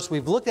this verse.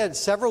 We've looked at it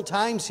several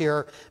times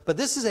here, but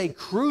this is a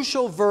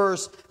crucial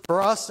verse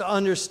for us to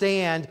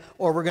understand,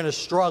 or we're going to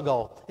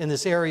struggle in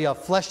this area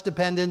of flesh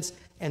dependence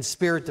and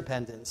spirit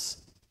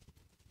dependence.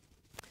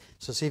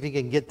 So see if you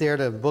can get there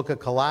to the book of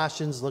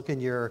Colossians. Look in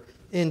your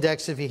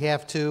index if you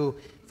have to.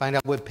 Find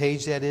out what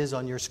page that is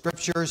on your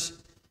scriptures.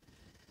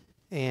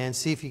 And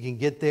see if you can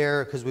get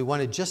there, because we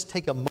want to just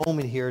take a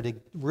moment here to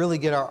really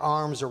get our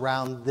arms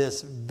around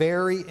this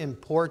very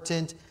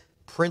important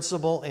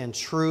principle and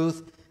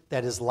truth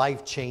that is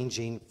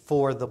life-changing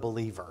for the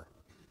believer.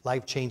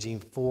 Life-changing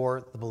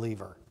for the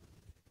believer.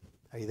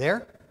 Are you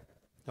there?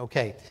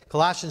 Okay.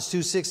 Colossians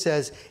 2:6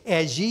 says,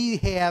 "As ye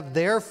have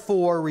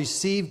therefore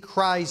received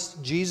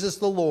Christ Jesus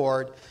the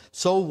Lord,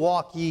 so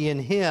walk ye in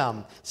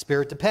him."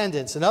 Spirit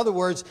dependence. In other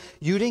words,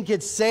 you didn't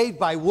get saved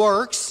by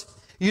works.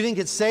 You didn't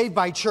get saved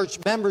by church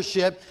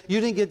membership.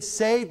 You didn't get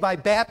saved by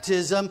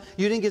baptism.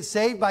 You didn't get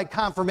saved by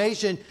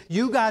confirmation.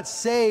 You got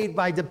saved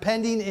by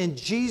depending in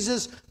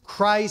Jesus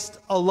Christ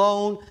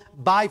alone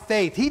by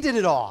faith. He did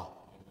it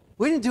all.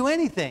 We didn't do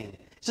anything.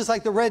 It's just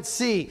like the Red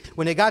Sea.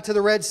 When they got to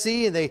the Red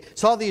Sea and they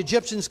saw the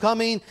Egyptians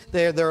coming,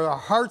 their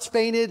hearts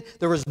fainted.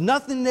 There was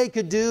nothing they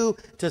could do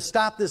to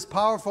stop this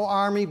powerful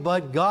army,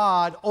 but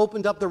God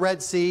opened up the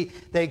Red Sea.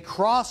 They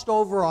crossed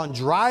over on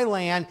dry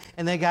land,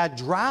 and they got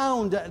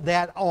drowned,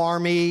 that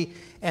army,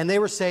 and they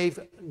were saved.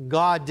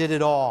 God did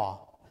it all.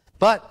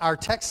 But our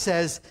text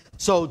says,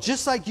 so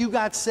just like you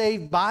got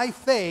saved by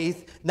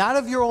faith, not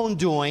of your own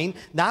doing,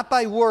 not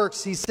by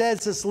works, he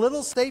says this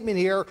little statement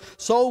here,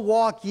 so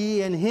walk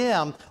ye in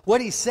him. What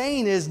he's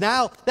saying is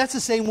now that's the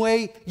same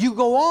way you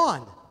go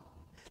on.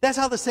 That's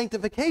how the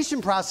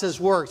sanctification process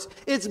works.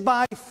 It's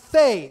by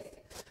faith.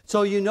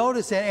 So you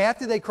notice that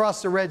after they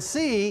cross the Red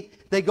Sea,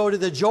 they go to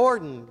the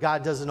Jordan.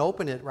 God doesn't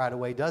open it right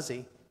away, does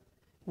he?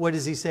 What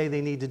does he say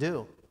they need to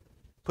do?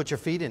 Put your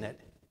feet in it.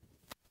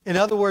 In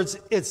other words,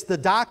 it's the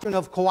doctrine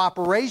of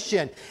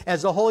cooperation.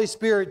 As the Holy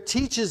Spirit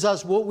teaches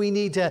us what we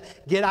need to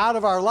get out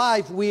of our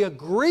life, we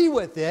agree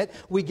with it,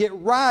 we get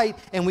right,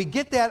 and we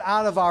get that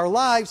out of our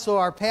lives so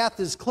our path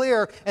is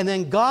clear, and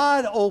then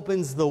God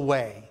opens the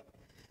way.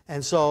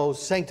 And so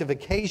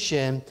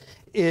sanctification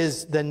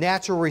is the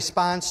natural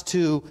response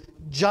to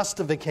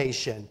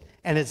justification,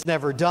 and it's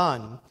never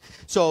done.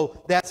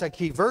 So that's a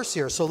key verse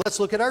here. So let's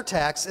look at our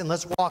text and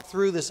let's walk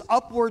through this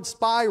upward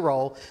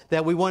spiral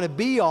that we want to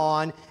be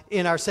on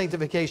in our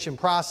sanctification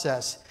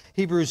process.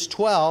 Hebrews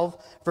 12,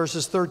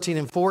 verses 13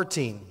 and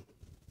 14.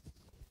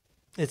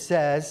 It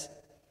says,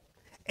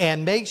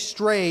 "And make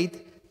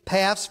straight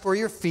paths for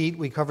your feet,"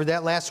 we covered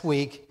that last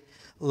week,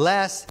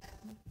 "lest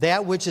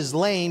that which is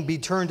lame be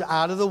turned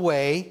out of the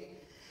way,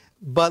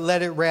 but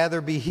let it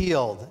rather be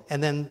healed."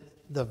 And then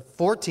the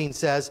 14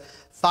 says,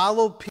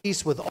 "Follow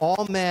peace with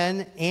all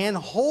men and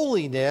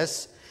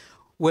holiness,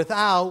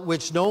 without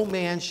which no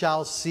man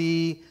shall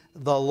see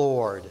the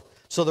Lord."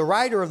 So the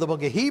writer of the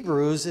book of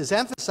Hebrews is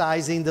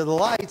emphasizing the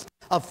delights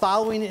of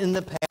following in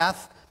the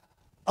path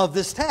of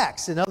this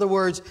text. In other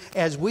words,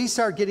 as we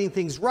start getting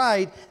things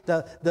right,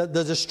 the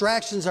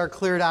distractions are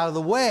cleared out of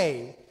the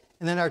way.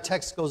 And then our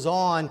text goes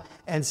on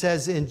and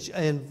says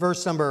in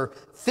verse number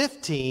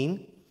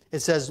 15, it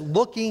says,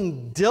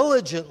 "Looking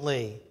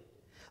diligently,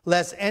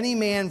 lest any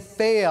man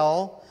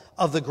fail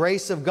of the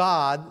grace of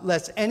God,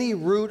 lest any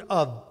root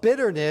of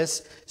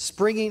bitterness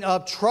springing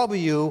up trouble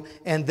you,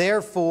 and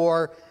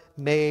therefore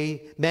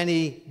may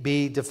many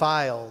be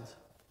defiled."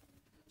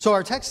 So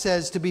our text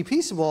says to be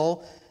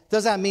peaceable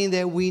does not mean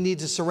that we need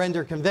to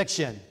surrender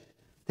conviction.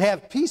 To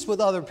have peace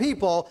with other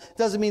people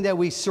doesn't mean that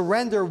we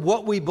surrender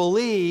what we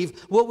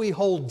believe, what we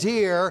hold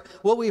dear,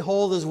 what we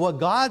hold is what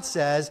God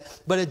says,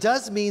 but it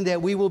does mean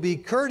that we will be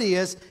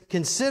courteous,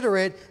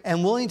 considerate,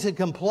 and willing to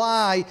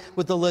comply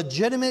with the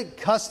legitimate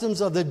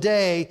customs of the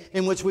day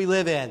in which we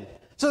live in.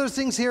 So there's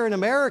things here in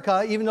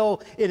America, even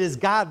though it is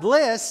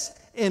godless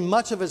in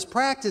much of its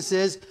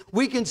practices,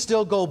 we can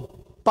still go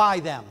by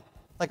them.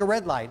 Like a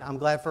red light. I'm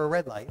glad for a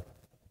red light.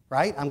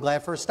 Right? I'm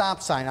glad for a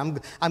stop sign.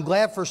 I'm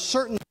glad for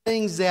certain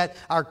things that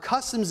are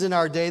customs in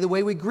our day, the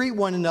way we greet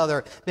one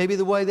another, maybe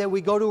the way that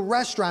we go to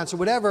restaurants or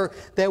whatever,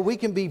 that we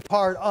can be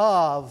part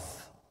of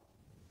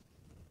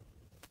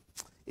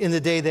in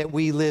the day that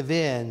we live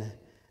in.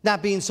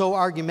 Not being so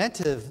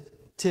argumentative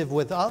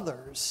with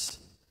others.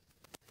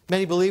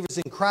 Many believers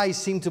in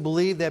Christ seem to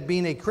believe that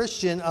being a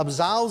Christian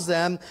absolves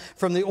them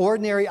from the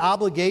ordinary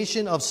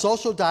obligation of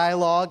social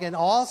dialogue and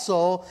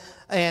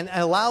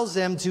allows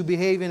them to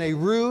behave in a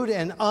rude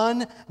and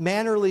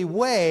unmannerly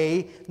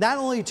way, not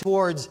only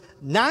towards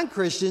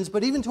non-Christians,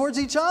 but even towards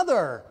each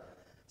other.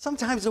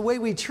 Sometimes the way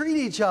we treat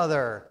each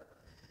other.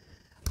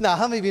 Now,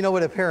 how many of you know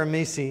what a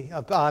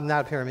paramecium,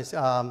 not a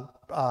paramecium,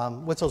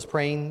 what's those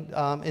praying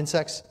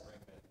insects?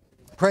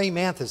 Praying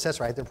mantis, that's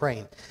right, they're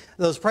praying.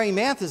 Those praying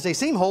mantis, they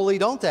seem holy,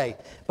 don't they?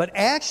 But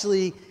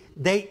actually,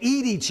 they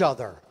eat each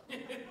other.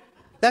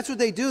 That's what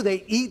they do.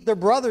 They eat their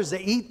brothers. They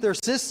eat their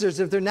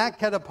sisters if they're not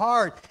cut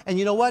apart. And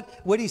you know what?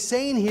 What he's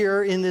saying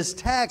here in this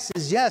text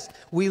is, yes,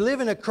 we live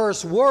in a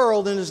cursed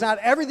world, and there's not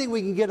everything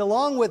we can get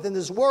along with in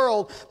this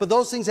world, but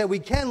those things that we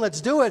can,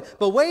 let's do it.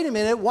 But wait a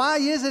minute. Why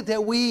is it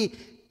that we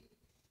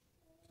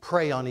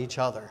prey on each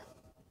other?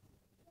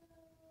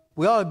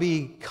 We ought to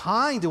be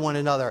kind to one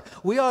another.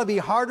 We ought to be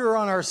harder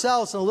on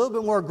ourselves and a little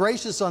bit more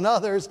gracious on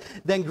others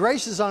than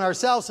gracious on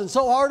ourselves and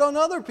so hard on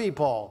other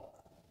people.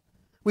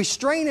 We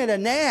strain at a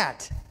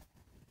gnat,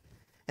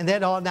 and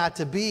that ought not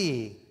to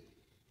be.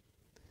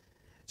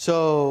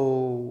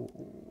 So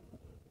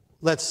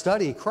let's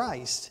study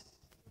Christ,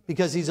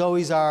 because he's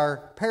always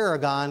our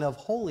paragon of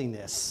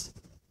holiness.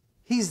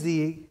 He's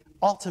the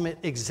ultimate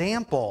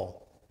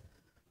example.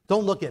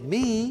 Don't look at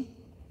me.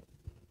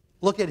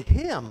 Look at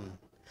him.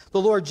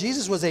 The Lord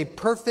Jesus was a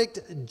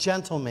perfect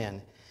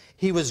gentleman.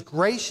 He was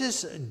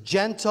gracious,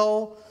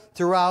 gentle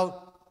throughout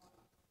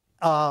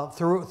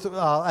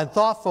and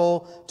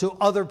thoughtful to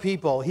other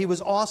people. He was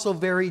also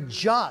very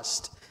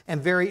just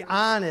and very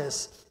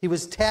honest. He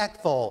was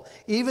tactful.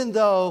 Even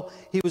though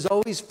he was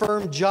always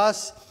firm,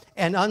 just,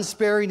 and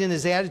unsparing in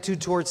his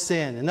attitude towards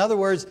sin. In other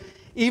words,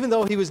 even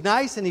though he was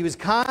nice and he was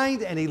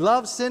kind and he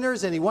loved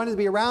sinners and he wanted to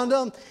be around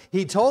them,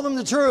 he told them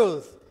the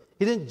truth.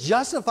 He didn't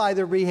justify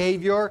their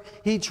behavior.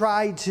 He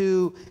tried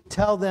to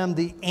tell them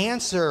the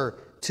answer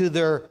to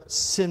their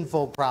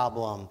sinful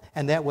problem,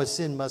 and that was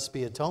sin must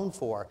be atoned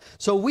for.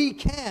 So we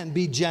can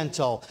be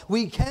gentle,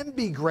 we can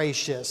be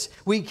gracious,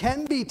 we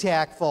can be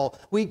tactful,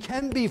 we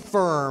can be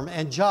firm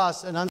and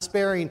just and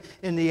unsparing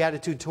in the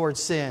attitude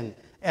towards sin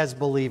as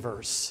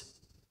believers.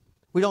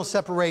 We don't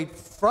separate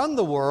from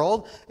the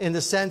world in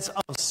the sense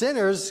of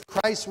sinners.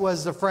 Christ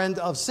was the friend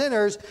of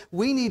sinners.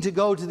 We need to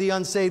go to the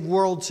unsaved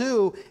world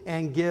too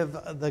and give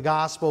the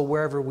gospel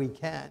wherever we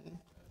can.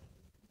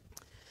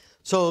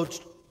 So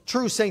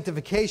true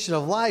sanctification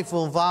of life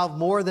will involve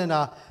more than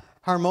a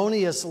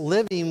harmonious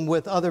living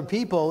with other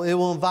people. It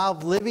will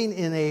involve living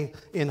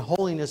in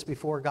holiness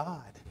before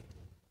God.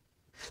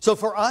 So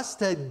for us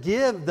to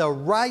give the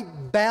right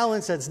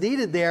balance that's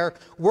needed there,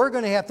 we're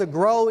going to have to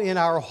grow in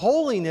our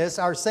holiness,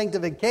 our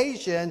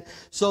sanctification,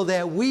 so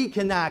that we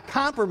cannot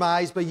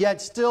compromise, but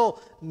yet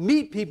still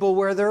meet people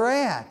where they're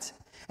at.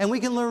 And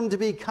we can learn to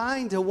be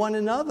kind to one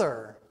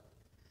another.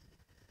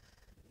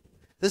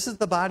 This is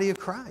the body of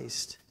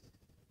Christ.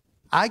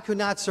 I could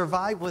not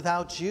survive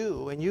without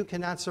you, and you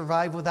cannot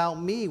survive without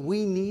me.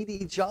 We need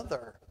each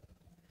other.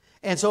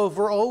 And so if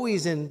we're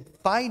always in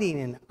fighting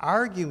and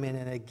argument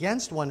and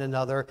against one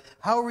another,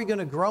 how are we going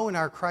to grow in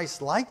our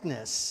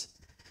Christ-likeness?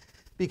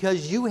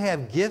 Because you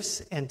have gifts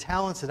and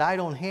talents that I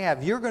don't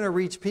have. You're going to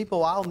reach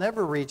people I'll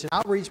never reach, and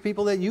I'll reach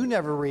people that you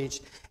never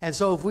reached. And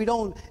so if we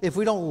don't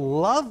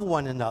love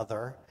one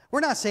another,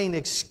 we're not saying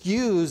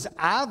excuse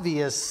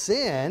obvious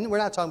sin. We're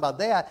not talking about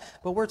that.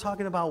 But we're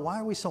talking about, why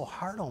are we so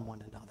hard on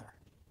one another?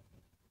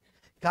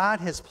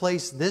 God has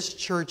placed this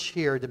church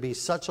here to be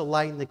such a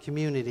light in the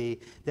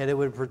community that it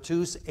would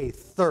produce a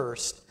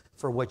thirst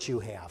for what you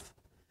have.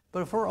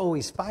 But if we're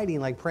always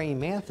fighting like praying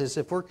mantis,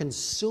 if we're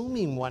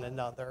consuming one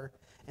another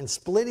and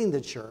splitting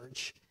the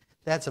church,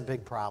 that's a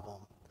big problem.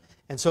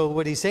 And so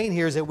what he's saying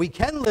here is that we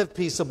can live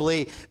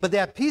peaceably, but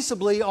that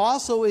peaceably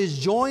also is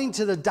joined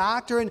to the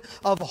doctrine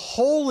of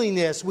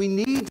holiness. We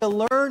need to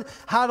learn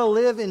how to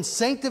live in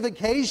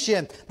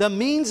sanctification, the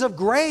means of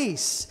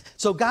grace,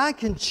 so God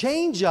can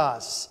change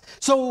us.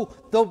 So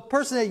the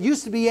person that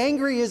used to be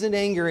angry isn't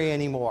angry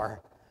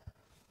anymore.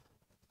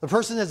 The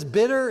person that's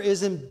bitter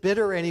isn't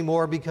bitter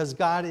anymore, because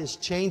God is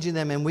changing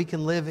them and we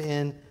can live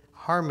in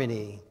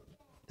harmony.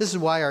 This is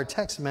why our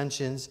text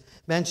mention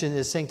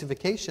is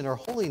sanctification or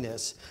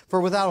holiness.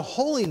 For without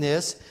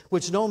holiness,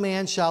 which no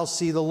man shall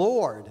see the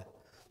Lord.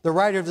 The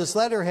writer of this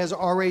letter has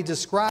already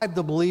described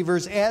the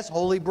believers as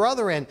holy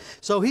brethren.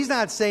 So he's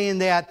not saying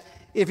that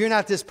if you're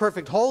not this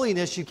perfect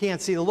holiness, you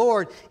can't see the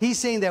Lord. He's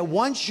saying that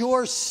once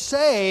you're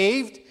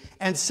saved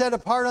and set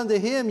apart unto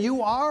him,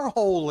 you are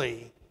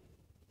holy.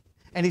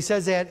 And he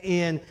says that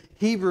in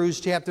Hebrews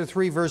chapter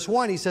 3, verse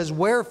 1. He says,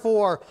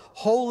 wherefore,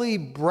 holy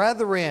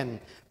brethren,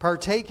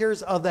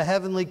 partakers of the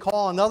heavenly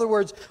call. In other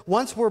words,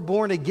 once we're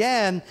born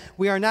again,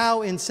 we are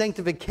now in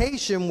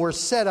sanctification. We're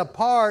set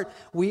apart.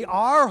 We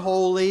are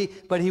holy,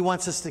 but he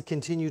wants us to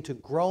continue to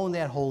grow in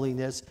that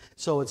holiness.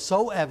 So it's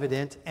so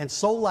evident and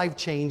so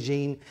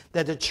life-changing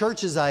that the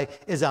church is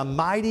a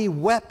mighty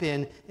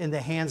weapon in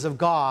the hands of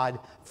God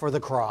for the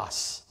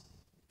cross.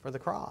 For the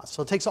cross.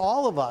 So it takes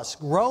all of us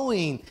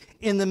growing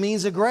in the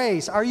means of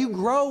grace. Are you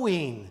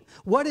growing?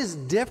 What is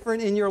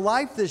different in your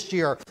life this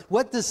year?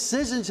 What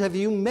decisions have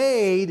you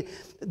made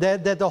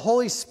that the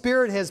Holy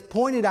Spirit has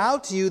pointed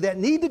out to you that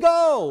need to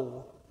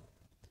go?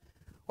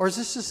 Or is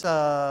this just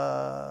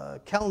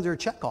a calendar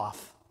checkoff?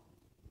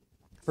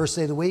 First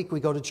day of the week, we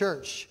go to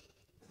church.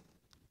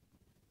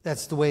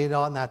 That's the way it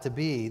ought not to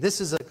be. This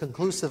is a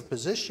conclusive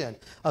position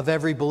of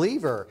every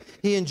believer.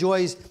 He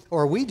enjoys,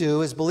 or we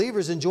do as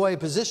believers, enjoy a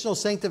positional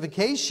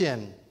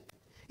sanctification.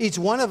 Each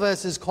one of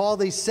us is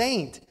called a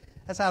saint.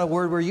 That's not a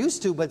word we're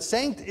used to, but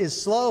saint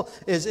is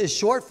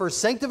short for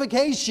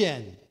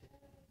sanctification.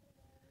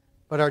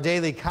 But our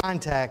daily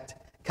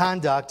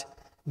conduct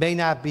may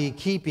not be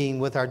keeping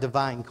with our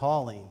divine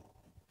calling.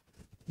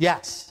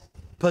 Yes,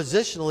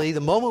 positionally, the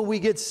moment we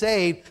get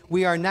saved,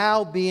 we are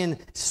now being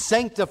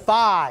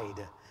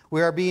sanctified.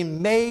 We are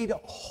being made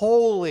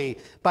holy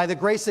by the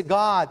grace of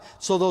God,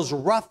 so those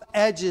rough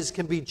edges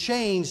can be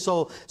changed,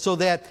 so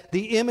that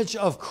the image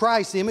of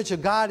Christ, the image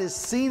of God, is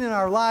seen in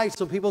our life,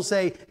 so people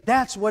say,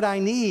 that's what I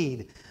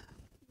need.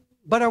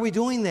 But are we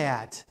doing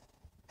that?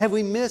 Have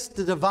we missed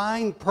the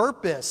divine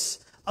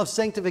purpose of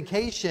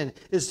sanctification,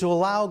 is to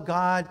allow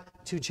God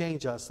to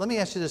change us? Let me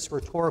ask you this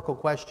rhetorical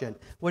question.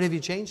 What have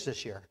you changed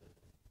this year?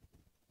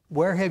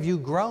 Where have you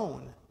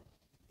grown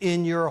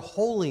in your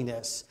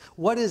holiness?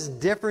 What is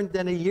different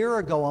than a year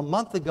ago, a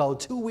month ago,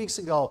 2 weeks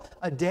ago,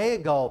 a day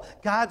ago?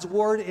 God's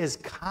word is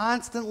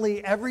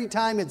constantly, every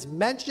time it's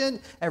mentioned,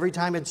 every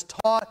time it's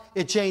taught,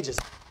 it changes.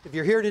 If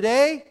you're here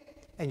today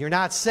and you're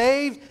not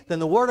saved, then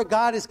the word of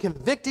God is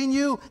convicting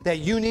you that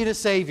you need a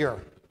Savior.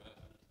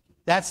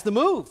 That's the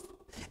move.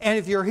 And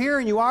if you're here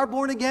and you are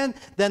born again,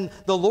 then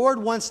the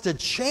Lord wants to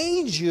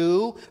change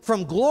you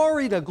from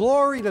glory to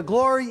glory to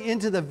glory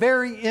into the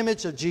very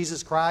image of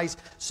Jesus Christ,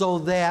 so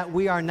that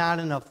we are not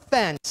an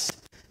offense,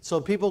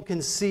 so people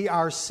can see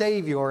our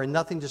Savior and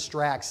nothing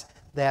distracts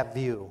that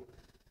view.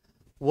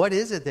 What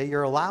is it that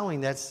you're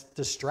allowing that's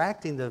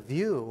distracting the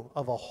view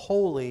of a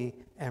holy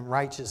and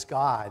righteous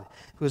God?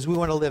 Because we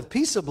want to live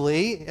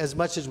peaceably as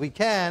much as we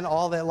can,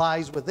 all that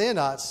lies within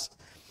us.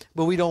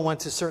 But we don't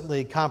want to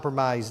certainly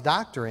compromise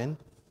doctrine.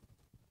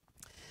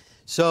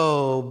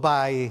 So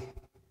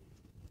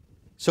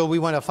we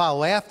want to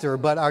follow after,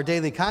 but our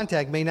daily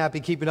contact may not be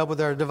keeping up with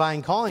our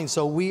divine calling.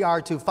 So we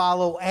are to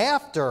follow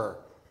after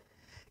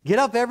Get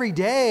up every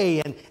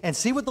day and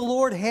see what the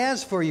Lord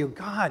has for you.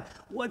 God,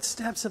 what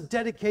steps of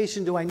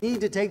dedication do I need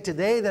to take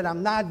today that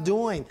I'm not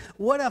doing?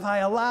 What have I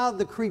allowed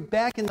to creep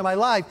back into my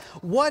life?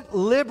 What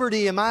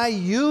liberty am I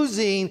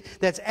using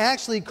that's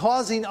actually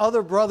causing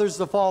other brothers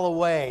to fall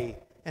away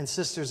and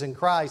sisters in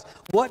Christ?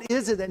 What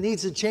is it that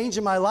needs to change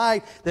in my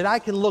life that I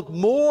can look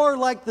more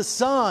like the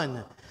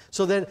Son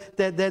so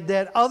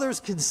that others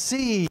can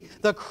see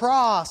the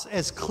cross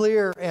as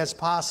clear as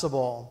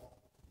possible?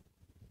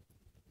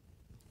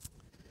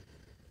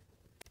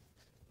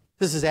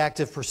 This is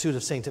active pursuit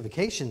of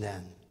sanctification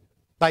then.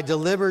 By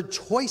deliberate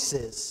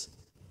choices.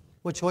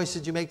 What choice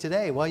did you make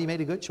today? Well, you made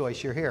a good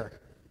choice. You're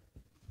here.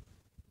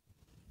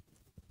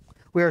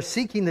 We are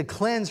seeking to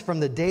cleanse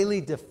from the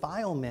daily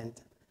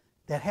defilement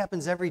that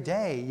happens every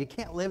day. You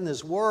can't live in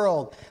this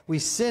world. We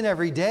sin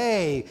every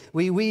day.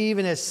 We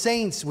even as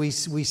saints, we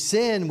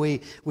sin.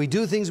 We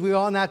do things we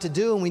ought not to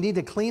do, and we need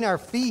to clean our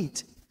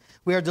feet.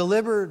 We are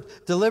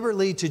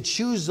deliberately to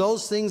choose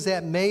those things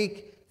that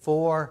make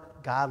for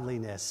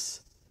godliness.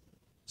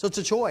 So it's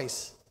a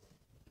choice.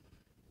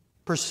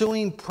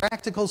 Pursuing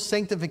practical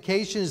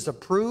sanctification is the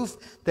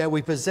proof that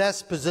we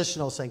possess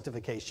positional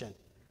sanctification.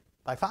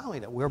 By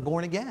following it, we're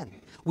born again.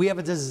 We have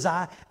a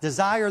desire,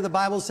 the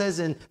Bible says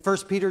in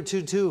 1 Peter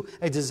 2:2,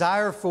 a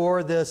desire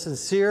for the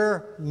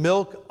sincere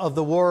milk of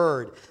the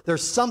Word.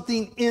 There's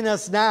something in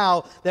us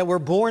now that we're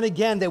born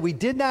again that we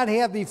did not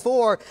have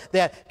before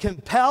that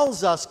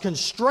compels us,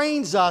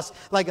 constrains us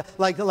like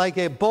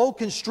a boa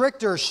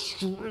constrictor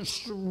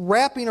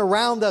wrapping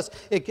around us.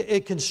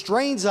 It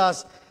constrains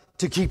us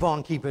to keep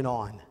on keeping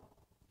on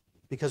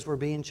because we're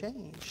being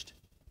changed.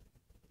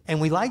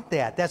 And we like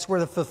that. That's where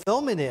the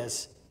fulfillment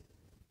is.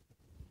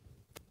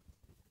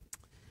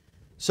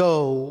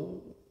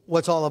 So,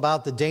 what's all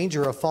about the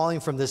danger of falling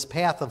from this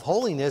path of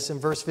holiness?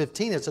 In verse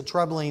 15, it's a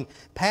troubling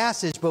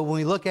passage, but when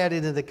we look at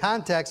it in the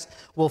context,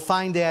 we'll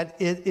find that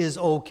it is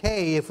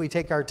okay if we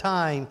take our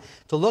time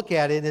to look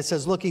at it. And it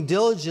says, looking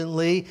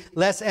diligently,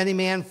 lest any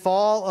man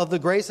fall of the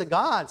grace of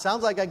God.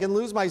 Sounds like I can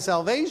lose my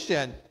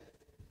salvation.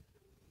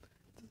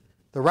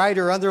 The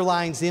writer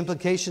underlines the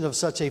implication of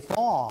such a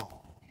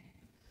fall.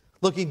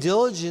 Looking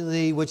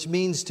diligently, which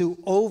means to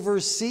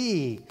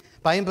oversee.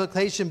 By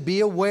implication,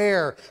 be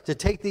aware, to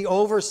take the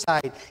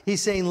oversight.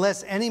 He's saying,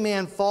 lest any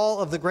man fall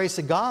of the grace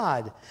of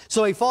God.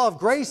 So a fall of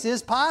grace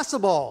is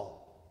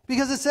possible,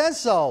 because it says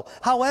so.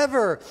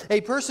 However,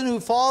 a person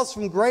who falls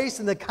from grace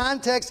in the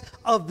context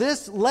of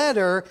this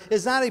letter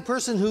is not a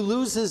person who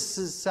loses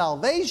his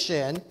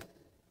salvation,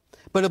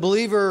 but a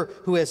believer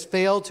who has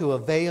failed to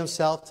avail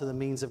himself to the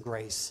means of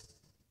grace.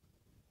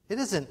 It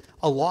isn't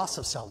a loss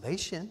of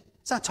salvation.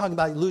 It's not talking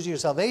about losing your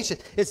salvation.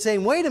 It's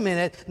saying, wait a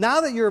minute,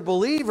 now that you're a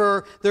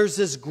believer, there's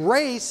this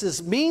grace,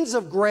 this means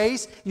of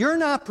grace. You're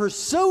not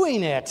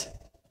pursuing it.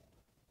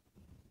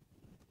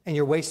 And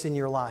you're wasting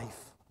your life.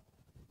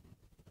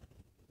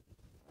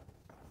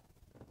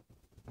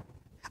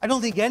 I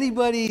don't think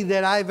anybody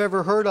that I've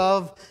ever heard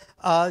of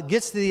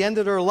gets to the end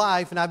of their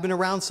life, and I've been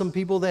around some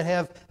people that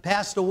have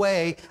passed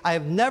away. I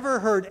have never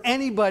heard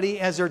anybody,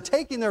 as they're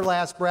taking their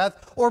last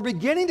breath, or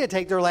beginning to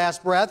take their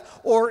last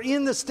breath, or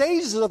in the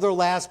stages of their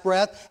last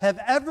breath, have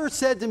ever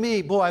said to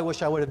me, boy, I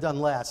wish I would have done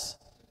less.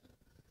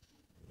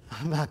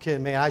 I'm not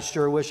kidding, man. I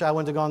sure wish I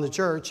wouldn't have gone to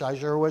church. I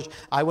sure wish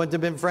I wouldn't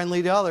have been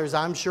friendly to others.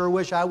 I'm sure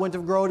wish I wouldn't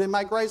have grown in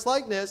my Christ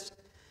likeness.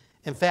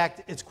 In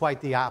fact, it's quite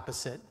the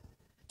opposite.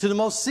 To the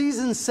most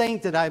seasoned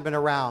saint that I've been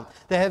around,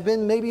 that have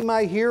been maybe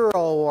my hero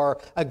or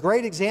a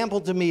great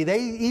example to me, they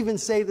even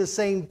say the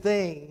same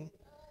thing.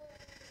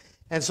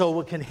 And so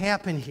what can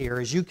happen here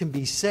is you can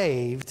be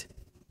saved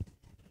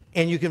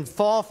and you can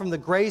fall from the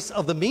grace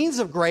of the means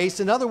of grace.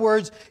 In other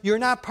words, you're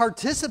not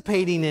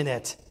participating in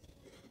it.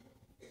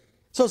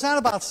 So it's not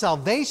about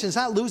salvation. It's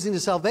not losing the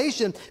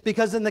salvation,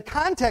 because then the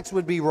context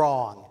would be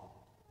wrong.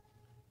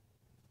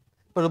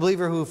 But a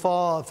believer who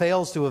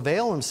fails to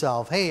avail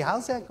himself, hey,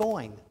 how's that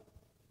going?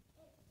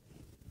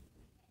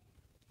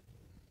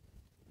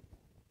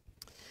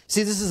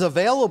 See, this is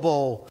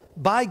available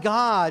by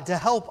God to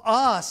help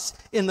us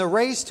in the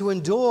race to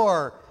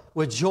endure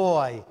with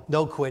joy.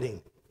 No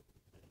quitting.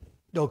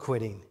 No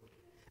quitting.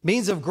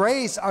 Means of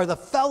grace are the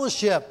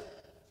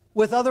fellowship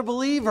with other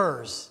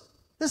believers.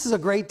 This is a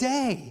great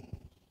day.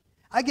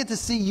 I get to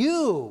see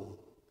you.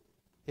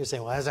 You're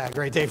saying, well, that's not a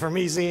great day for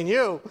me seeing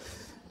you.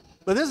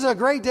 But this is a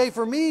great day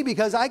for me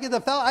because I get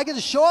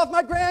to show off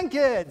my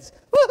grandkids.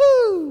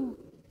 Woohoo!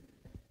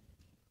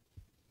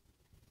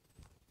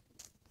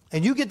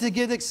 And you get to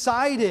get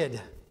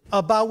excited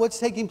about what's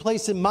taking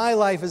place in my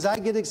life as I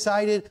get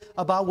excited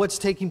about what's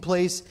taking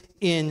place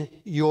in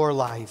your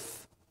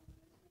life.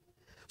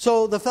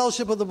 So the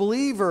fellowship of the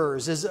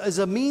believers is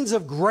a means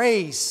of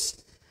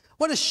grace.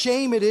 What a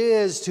shame it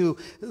is to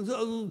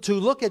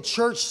look at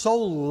church so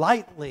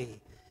lightly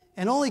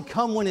and only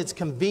come when it's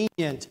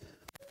convenient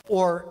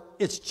or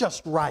it's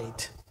just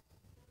right.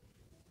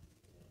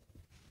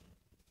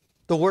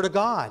 The Word of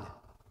God.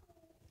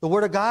 The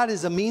Word of God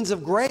is a means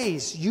of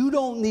grace. You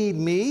don't need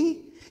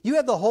me. You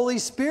have the Holy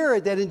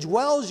Spirit that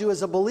indwells you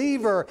as a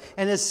believer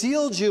and has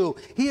sealed you.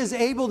 He is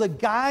able to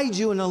guide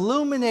you and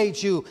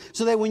illuminate you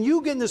so that when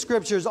you get in the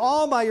Scriptures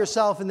all by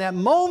yourself in that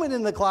moment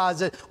in the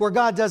closet where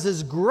God does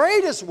His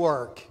greatest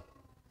work,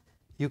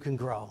 you can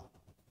grow.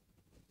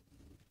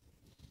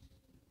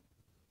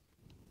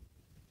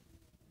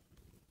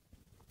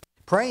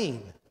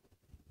 Praying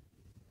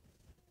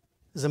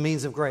is a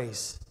means of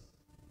grace,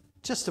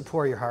 just to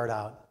pour your heart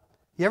out.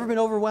 You ever been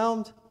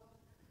overwhelmed?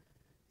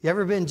 You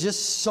ever been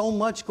just so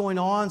much going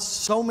on,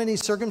 so many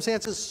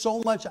circumstances,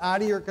 so much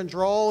out of your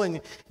control,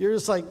 and you're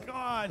just like,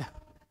 God,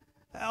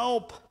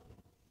 help.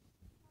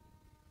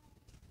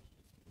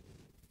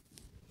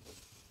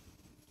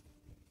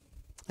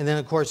 And then,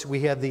 of course,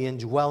 we have the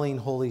indwelling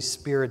Holy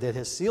Spirit that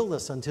has sealed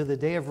us until the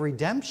day of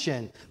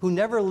redemption, who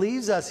never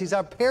leaves us. He's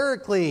our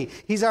paraclete.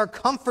 He's our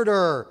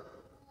comforter.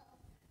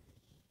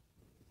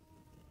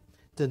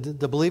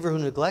 The believer who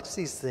neglects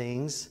these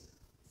things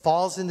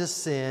falls into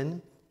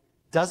sin,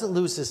 doesn't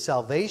lose his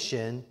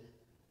salvation,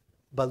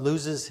 but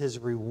loses his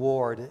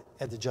reward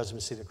at the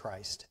judgment seat of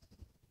Christ.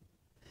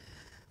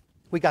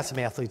 We got some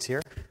athletes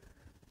here.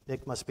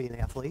 Nick must be an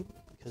athlete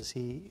because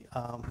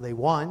they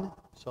won.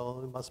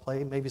 So he must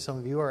play. Maybe some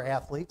of you are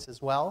athletes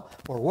as well,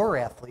 or were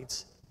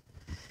athletes.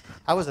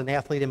 I was an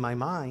athlete in my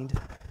mind,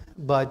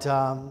 but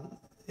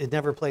it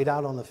never played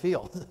out on the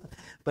field.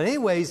 But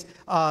anyways,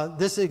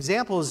 this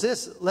example is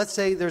this. Let's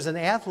say there's an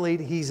athlete.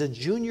 He's a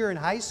junior in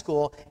high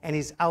school, and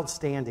he's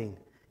outstanding.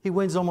 He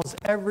wins almost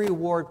every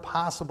award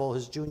possible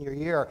his junior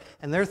year.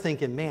 And they're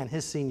thinking, man,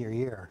 his senior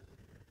year,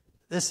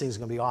 this thing's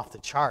going to be off the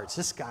charts.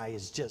 This guy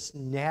is just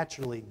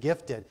naturally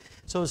gifted.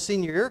 So his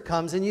senior year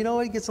comes, and you know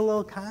what? He gets a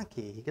little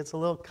cocky. He gets a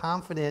little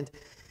confident,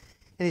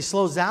 and he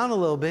slows down a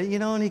little bit, you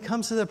know, and he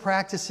comes to the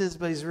practices,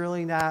 but he's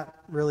really not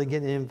really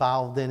getting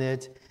involved in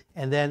it.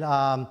 And then,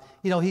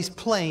 he's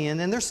playing,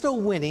 and they're still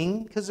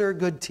winning because they're a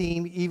good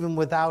team even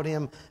without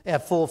him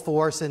at full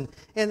force. And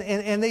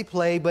they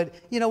play, but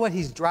you know what?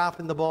 He's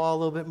dropping the ball a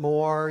little bit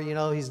more. You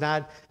know, he's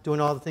not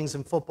doing all the things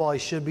in football he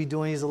should be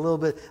doing. He's a little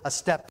bit a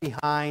step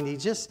behind. He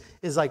just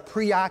is like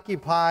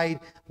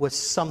preoccupied with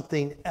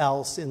something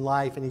else in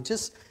life, and he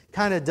just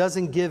kind of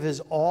doesn't give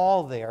his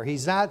all there.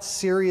 He's not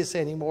serious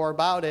anymore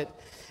about it.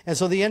 And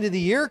so the end of the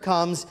year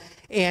comes,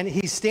 and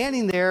he's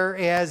standing there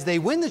as they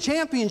win the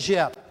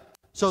championship.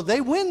 So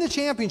they win the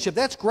championship.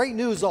 That's great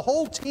news. The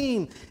whole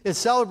team is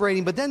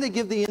celebrating, but then they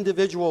give the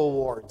individual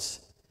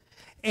awards.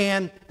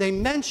 And they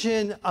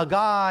mention a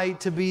guy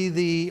to be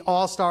the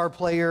all-star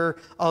player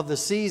of the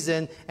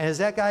season. And as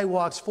that guy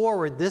walks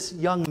forward, this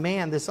young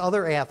man, this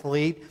other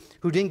athlete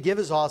who didn't give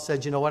his all,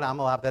 said, you know what, I'm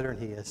a lot better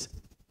than he is.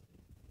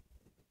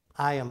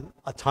 I am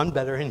a ton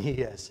better than he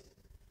is.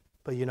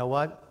 But you know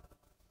what?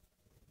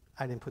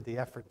 I didn't put the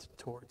effort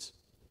towards.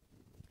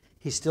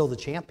 He's still the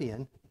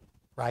champion.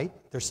 Right?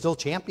 They're still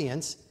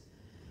champions,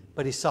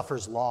 but he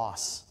suffers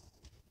loss.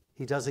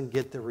 He doesn't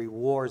get the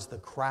rewards, the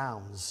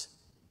crowns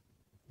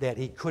that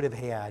he could have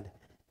had.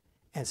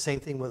 And same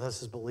thing with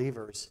us as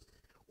believers.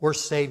 We're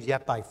saved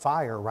yet by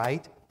fire,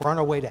 right? We're on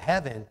our way to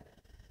heaven.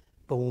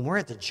 But when we're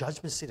at the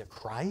judgment seat of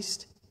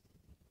Christ,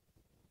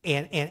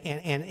 and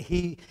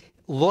he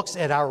looks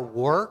at our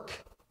work,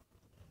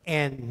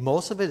 and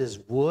most of it is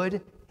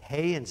wood,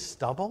 hay, and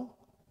stubble,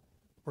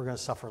 we're going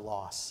to suffer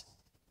loss.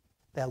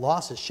 That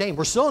loss is shame.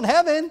 We're still in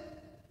heaven.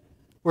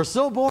 We're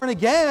still born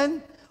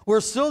again.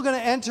 We're still going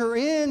to enter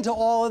into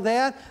all of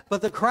that,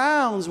 but the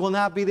crowns will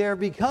not be there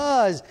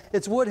because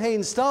it's wood, hay,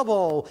 and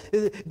stubble.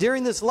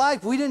 During this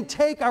life, we didn't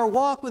take our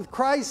walk with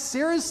Christ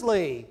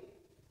seriously.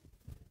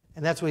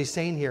 And that's what he's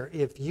saying here.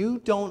 If you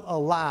don't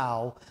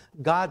allow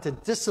God to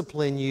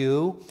discipline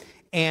you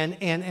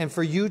and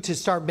for you to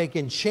start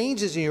making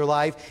changes in your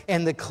life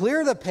and to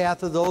clear the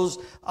path of those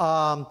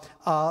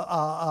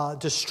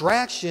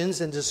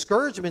distractions and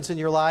discouragements in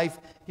your life,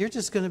 you're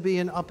just going to be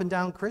an up and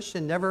down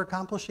Christian, never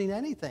accomplishing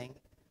anything.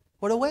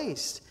 What a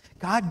waste.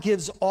 God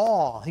gives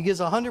all. He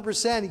gives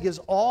 100%. He gives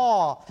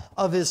all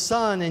of his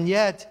Son, and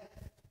yet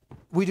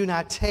we do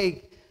not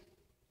take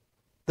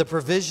the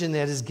provision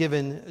that is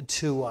given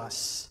to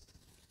us.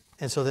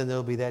 And so then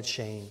there'll be that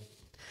shame.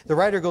 The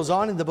writer goes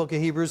on in the book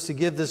of Hebrews to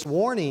give this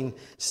warning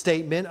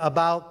statement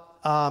about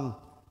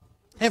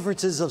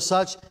inferences of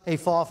such a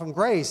fall from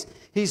grace.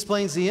 He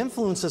explains the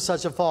influence of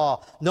such a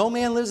fall. No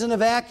man lives in a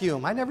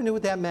vacuum. I never knew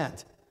what that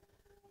meant.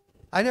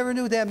 I never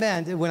knew what that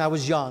meant when I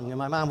was young, and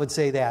my mom would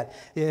say that.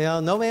 You know,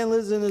 no man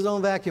lives in his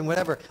own vacuum,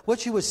 whatever. What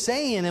she was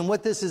saying and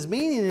what this is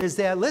meaning is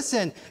that,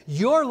 listen,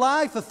 your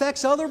life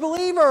affects other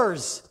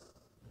believers.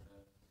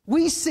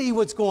 We see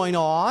what's going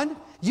on.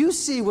 You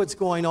see what's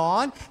going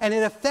on, and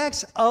it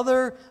affects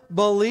other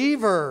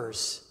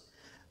believers.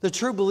 The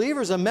true believer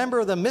is a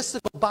member of the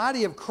mystical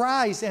body of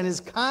Christ, and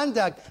his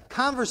conduct,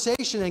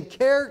 conversation, and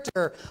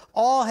character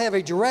all have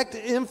a direct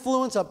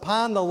influence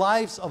upon the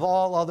lives of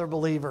all other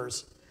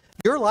believers.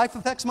 Your life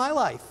affects my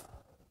life.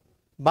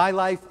 My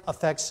life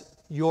affects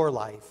your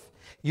life.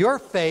 Your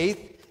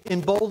faith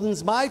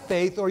emboldens my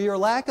faith, or your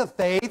lack of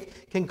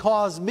faith can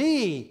cause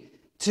me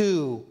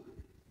to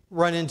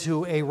run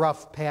into a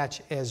rough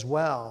patch as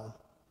well.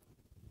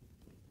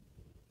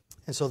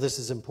 And so this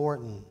is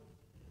important.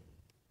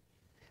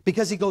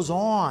 Because he goes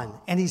on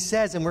and he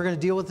says, and we're going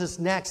to deal with this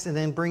next and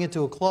then bring it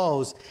to a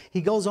close.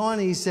 He goes on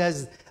and he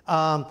says,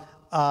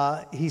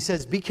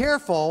 be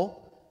careful,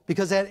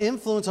 because that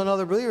influence on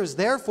other believers.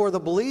 Therefore, the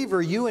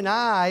believer, you and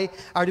I,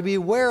 are to be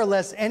aware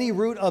lest any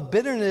root of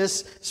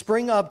bitterness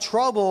spring up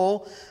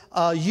trouble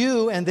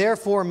you, and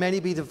therefore many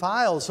be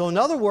defiled. So in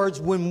other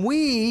words, when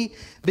we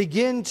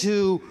begin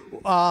to,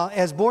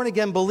 as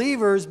born-again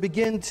believers,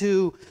 begin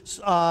to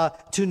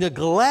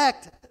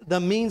neglect the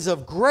means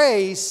of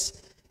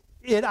grace,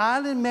 it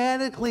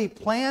automatically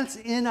plants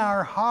in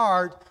our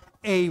heart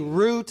a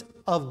root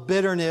of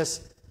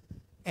bitterness,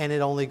 and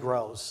it only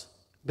grows.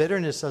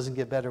 Bitterness doesn't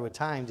get better with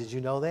time. Did you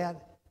know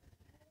that?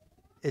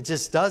 It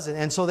just doesn't.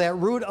 And so that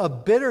root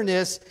of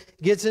bitterness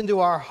gets into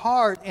our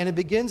heart and it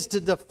begins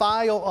to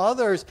defile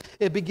others.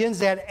 It begins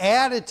that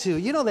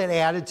attitude. You know that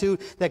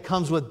attitude that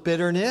comes with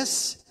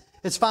bitterness?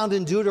 It's found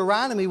in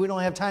Deuteronomy. We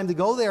don't have time to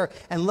go there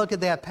and look at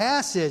that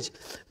passage.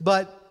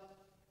 But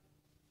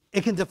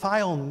it can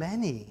defile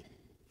many.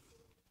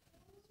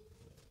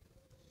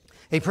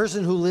 A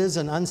person who lives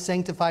an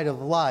unsanctified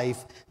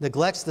life,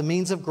 neglects the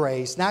means of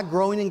grace, not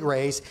growing in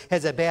grace,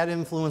 has a bad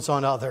influence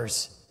on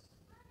others.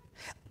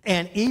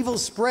 And evil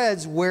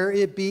spreads where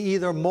it be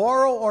either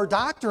moral or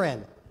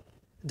doctrinal.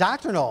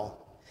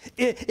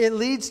 It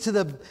leads to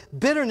the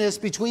bitterness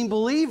between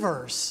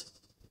believers.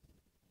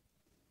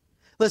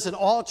 Listen,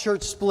 all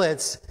church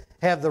splits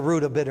have the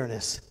root of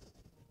bitterness.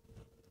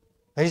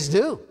 They just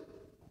do.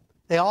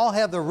 They all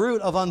have the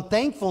root of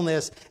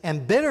unthankfulness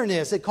and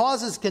bitterness. It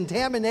causes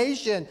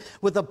contamination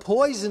with the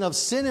poison of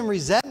sin and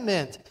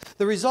resentment.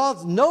 The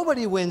result,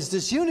 nobody wins.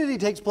 Disunity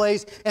takes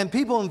place, and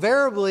people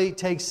invariably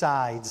take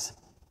sides.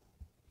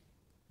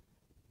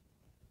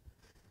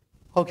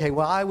 Okay,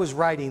 while I was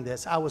writing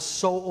this, I was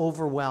so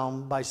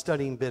overwhelmed by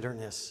studying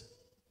bitterness.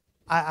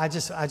 I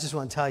just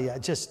want to tell you,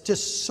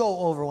 just so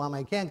overwhelmed.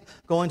 I can't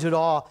go into it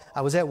all. I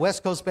was at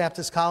West Coast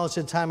Baptist College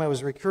at the time I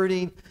was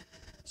recruiting.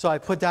 So I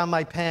put down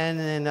my pen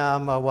and,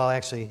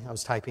 actually, I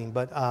was typing,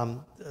 but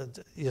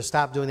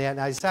stopped doing that. And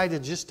I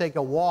decided to just take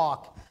a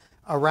walk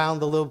around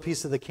the little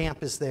piece of the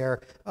campus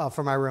there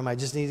from my room. I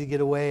just needed to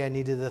get away. I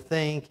needed to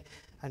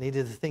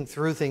think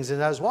through things. And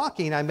as I was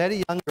walking, I met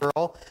a young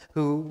girl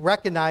who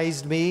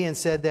recognized me and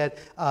said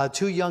that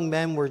two young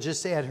men were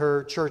just at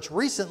her church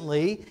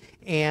recently,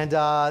 and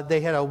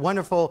they had a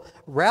wonderful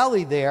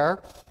rally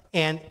there.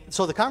 And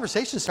so the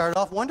conversation started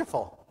off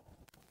wonderful.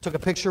 Took a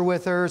picture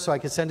with her so I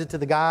could send it to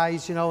the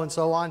guys, and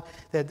so on,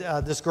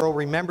 that this girl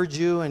remembered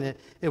you, and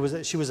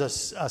she was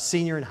a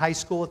senior in high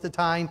school at the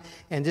time,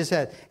 and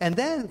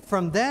then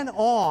from then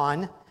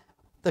on,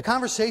 the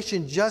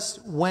conversation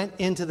just went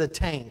into the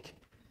tank.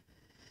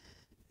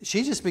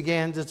 She just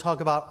began to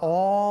talk about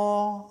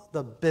all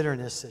the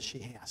bitterness that she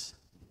has.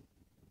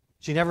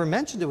 She never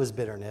mentioned it was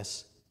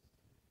bitterness,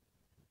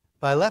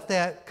 but I left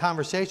that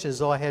conversation as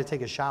though I had to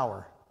take a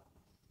shower.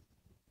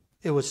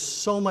 It was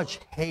so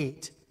much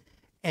hate.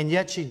 And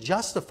yet she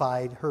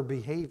justified her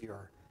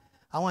behavior.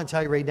 I want to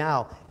tell you right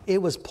now,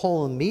 it was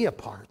pulling me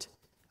apart.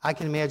 I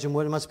can imagine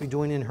what it must be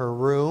doing in her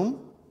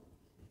room,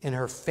 in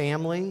her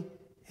family,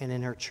 and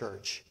in her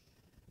church.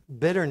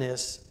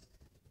 Bitterness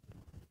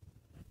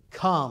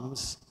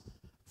comes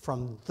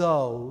from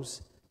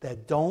those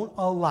that don't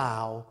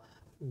allow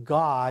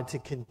God to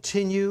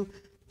continue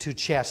to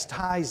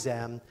chastise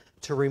them,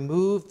 to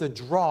remove the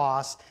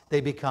dross. They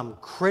become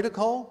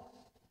critical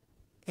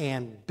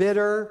and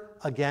bitter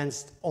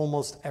against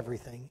almost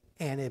everything.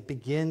 And it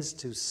begins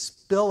to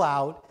spill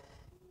out,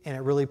 and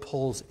it really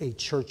pulls a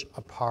church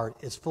apart.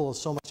 It's full of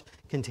so much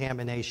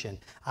contamination.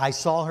 I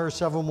saw her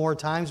several more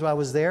times while I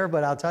was there,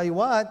 but I'll tell you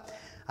what,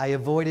 I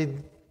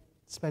avoided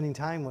spending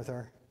time with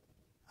her.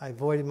 I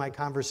avoided my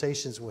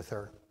conversations with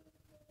her.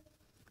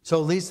 So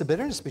it leads to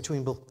bitterness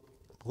between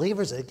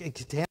believers. It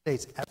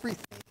contaminates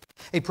everything.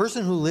 A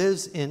person who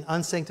lives in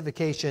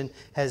unsanctification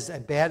has a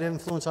bad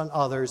influence on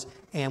others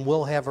and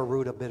will have a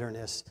root of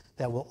bitterness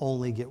that will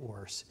only get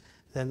worse.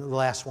 Then the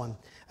last one,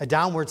 a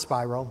downward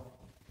spiral,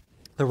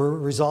 the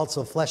results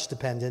of flesh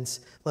dependence.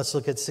 Let's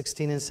look at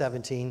 16 and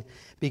 17,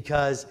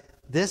 because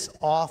this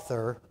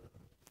author,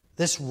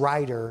 this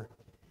writer,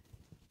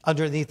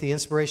 underneath the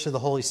inspiration of the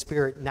Holy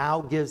Spirit,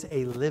 now gives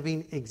a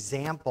living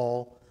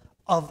example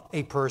of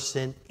a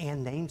person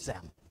and names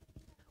them.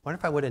 I wonder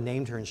if I would have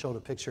named her and showed a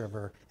picture of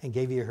her and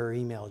gave you her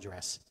email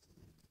address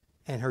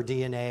and her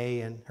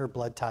DNA and her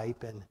blood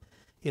type. And,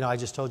 I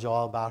just told you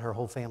all about her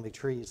whole family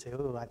tree. You say,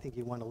 oh, I think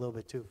you went a little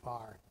bit too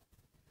far.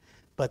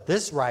 But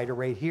this writer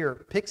right here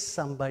picks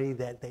somebody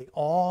that they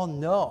all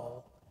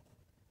know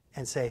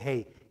and say,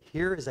 hey,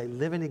 here is a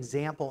living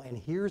example, and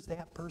here's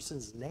that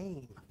person's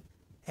name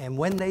and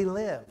when they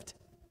lived.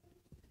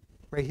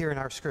 Right here in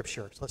our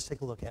scriptures. Let's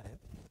take a look at it.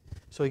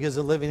 So he gives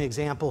a living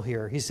example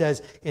here. He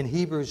says in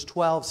Hebrews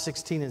 12,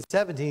 16, and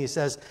 17, he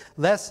says,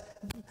 lest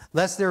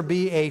there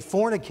be a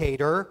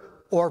fornicator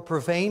or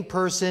profane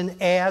person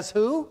as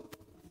who?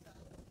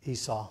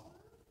 Esau.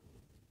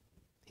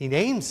 He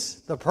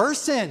names the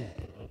person.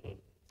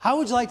 How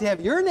would you like to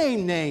have your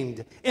name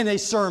named in a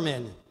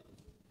sermon?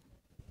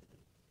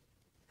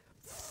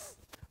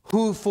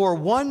 who for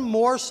one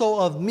morsel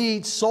of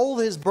meat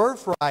sold his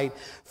birthright.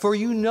 For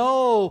you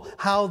know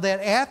how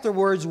that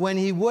afterwards, when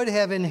he would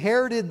have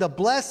inherited the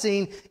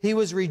blessing, he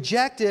was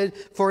rejected,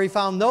 for he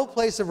found no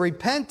place of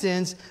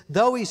repentance,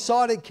 though he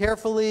sought it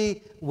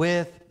carefully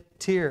with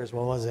tears.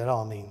 Well, what does that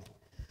all mean?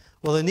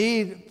 Well, the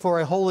need for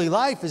a holy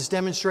life is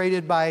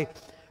demonstrated by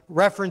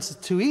reference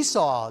to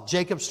Esau,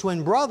 Jacob's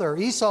twin brother.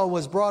 Esau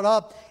was brought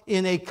up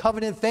in a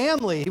covenant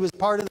family. He was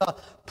part of the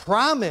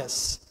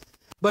promise,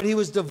 but he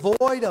was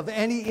devoid of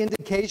any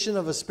indication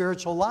of a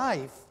spiritual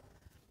life.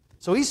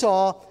 So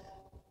Esau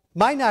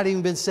might not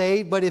even been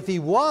saved, but if he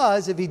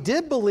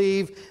did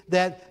believe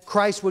that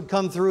Christ would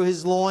come through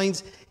his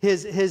loins,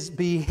 his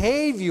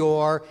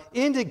behavior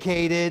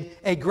indicated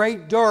a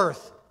great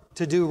dearth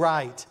to do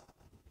right.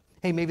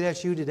 Hey, maybe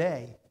that's you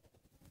today.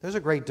 There's a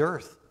great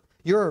dearth.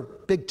 You're a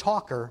big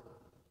talker,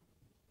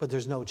 but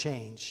there's no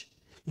change.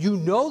 You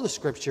know the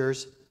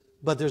scriptures,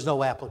 but there's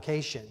no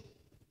application.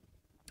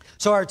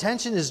 So our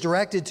attention is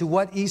directed to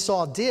what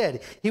Esau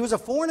did. He was a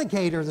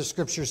fornicator, the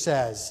scripture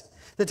says.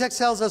 The text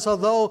tells us,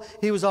 although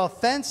he was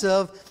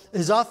offensive,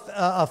 his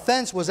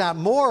offense was not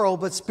moral,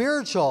 but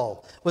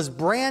spiritual, was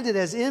branded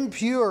as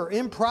impure,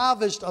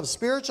 impoverished of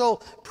spiritual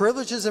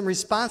privileges and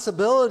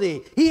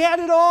responsibility. He had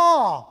it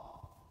all.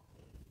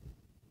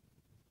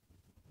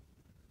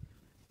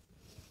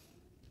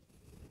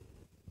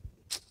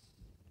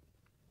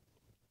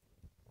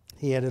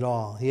 He had it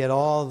all. He had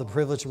all the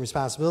privilege and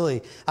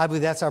responsibility. I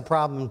believe that's our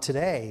problem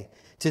today.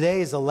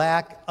 Today is the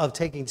lack of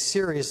taking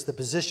serious the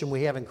position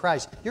we have in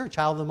Christ. You're a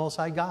child of the Most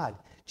High God.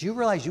 Do you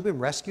realize you've been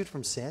rescued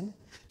from sin?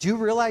 Do you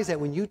realize that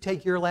when you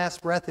take your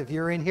last breath, if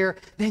you're in here,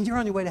 then you're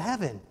on your way to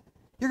heaven?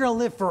 You're going to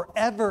live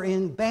forever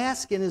and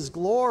bask in His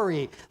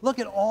glory. Look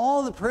at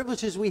all the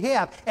privileges we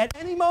have. At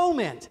any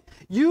moment,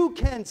 you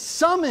can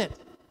summit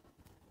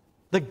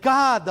the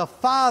God, the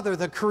Father,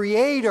 the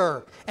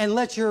Creator, and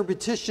let your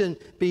petition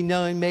be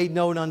made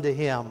known unto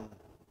Him.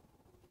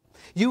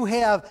 You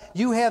have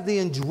the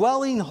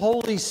indwelling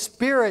Holy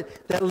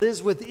Spirit that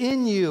lives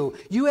within you.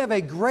 You have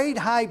a great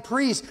high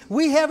priest.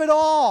 We have it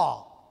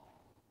all.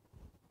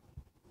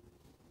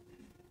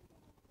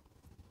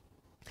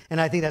 And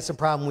I think that's the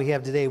problem we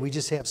have today. We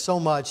just have so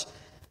much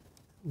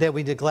that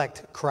we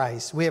neglect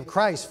Christ. We have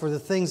Christ for the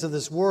things of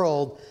this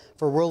world,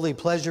 for worldly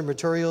pleasure,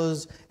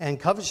 materials, and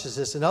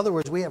covetousness. In other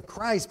words, we have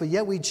Christ, but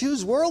yet we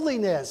choose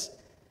worldliness.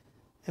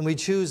 And we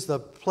choose the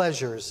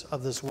pleasures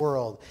of this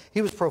world.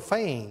 He was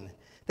profane.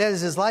 That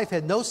is, his life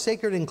had no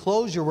sacred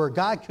enclosure where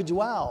God could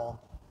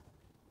dwell.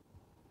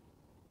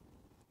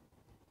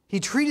 He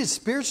treated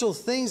spiritual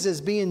things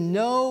as being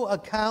no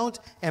account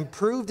and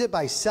proved it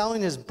by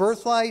selling his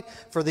birthright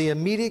for the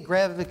immediate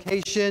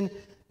gratification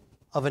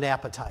of an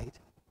appetite.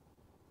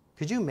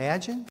 Could you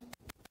imagine?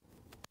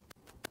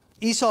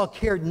 Esau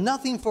cared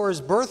nothing for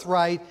his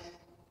birthright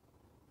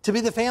to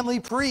be the family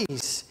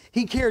priest.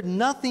 He cared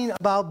nothing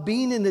about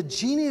being in the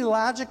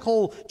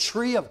genealogical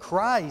tree of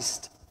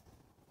Christ.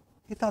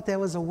 He thought that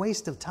was a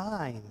waste of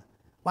time.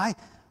 Why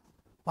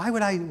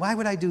would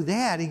I do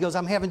that? He goes,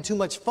 I'm having too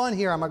much fun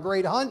here. I'm a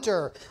great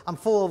hunter. I'm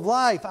full of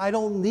life. I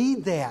don't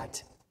need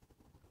that.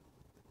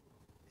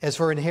 As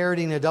for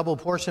inheriting a double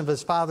portion of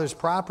his father's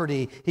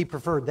property, he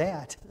preferred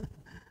that.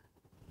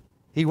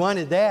 He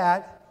wanted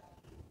that.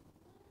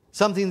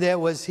 Something that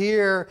was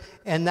here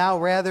and now,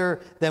 rather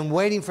than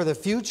waiting for the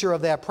future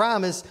of that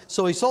promise.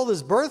 So he sold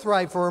his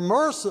birthright for a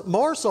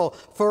morsel,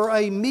 for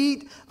a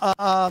meat,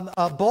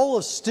 a bowl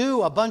of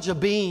stew, a bunch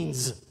of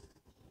beans.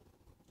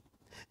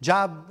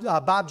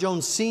 Bob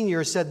Jones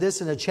Sr. said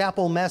this in a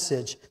chapel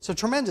message. It's a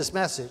tremendous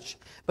message.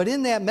 But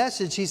in that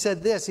message, he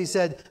said this. He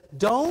said,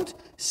 don't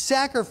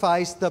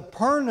sacrifice the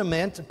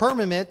permanent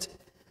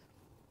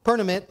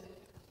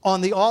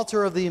on the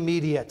altar of the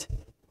immediate.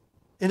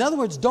 In other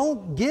words,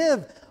 don't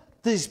give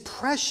these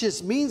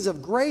precious means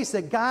of grace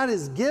that God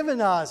has given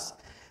us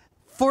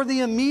for the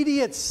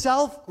immediate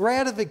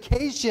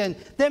self-gratification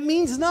that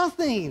means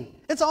nothing.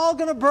 It's all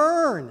going to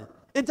burn.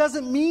 It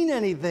doesn't mean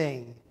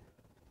anything.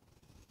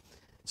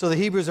 So the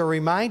Hebrews are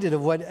reminded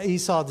of what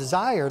Esau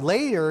desired.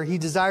 Later, he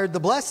desired the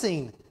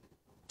blessing.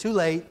 Too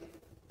late.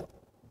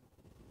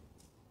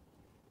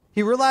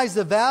 He realized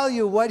the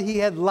value of what he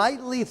had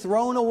lightly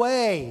thrown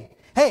away.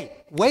 Hey,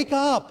 wake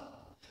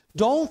up.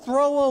 Don't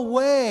throw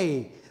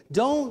away.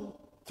 Don't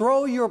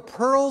throw your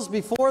pearls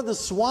before the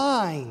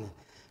swine.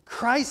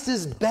 Christ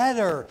is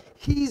better.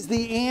 He's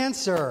the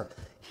answer.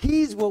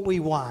 He's what we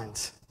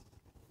want.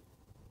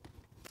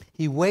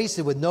 He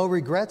wasted with no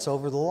regrets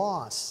over the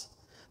loss.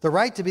 The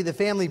right to be the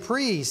family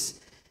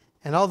priest.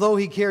 And although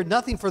he cared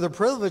nothing for the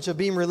privilege of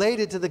being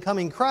related to the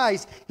coming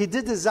Christ, he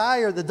did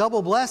desire the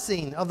double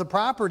blessing of the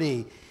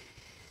property.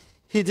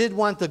 He did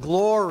want the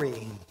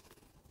glory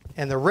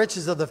and the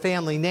riches of the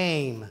family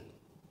name.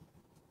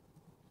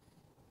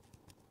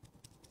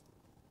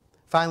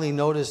 Finally,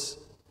 notice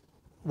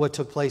what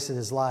took place in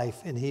his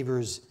life in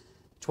Hebrews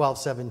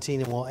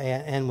 12:17, and we'll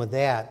end with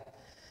that.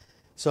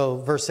 So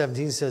verse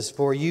 17 says,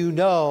 for you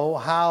know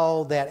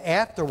how that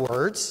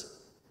afterwards,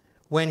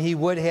 when he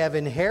would have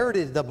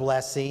inherited the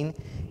blessing,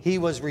 he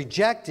was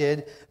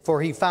rejected,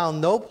 for he found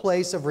no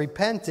place of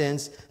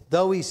repentance,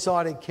 though he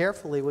sought it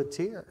carefully with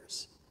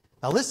tears.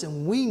 Now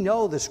listen, we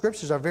know the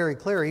scriptures are very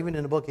clear, even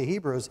in the book of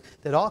Hebrews,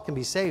 that all can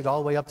be saved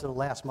all the way up to the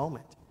last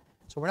moment.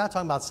 So we're not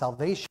talking about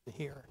salvation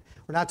here.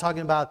 We're not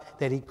talking about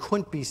that he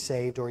couldn't be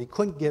saved or he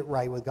couldn't get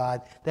right with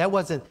God. That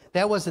wasn't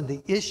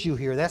the issue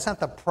here. That's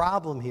not the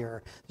problem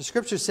here. The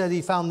scripture said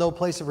he found no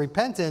place of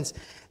repentance,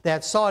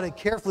 that sought it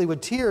carefully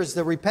with tears.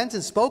 The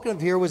repentance spoken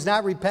of here was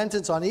not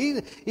repentance on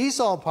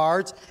Esau's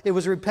part. It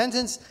was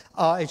repentance,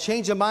 a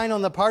change of mind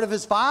on the part of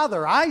his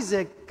father.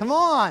 Isaac, come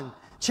on,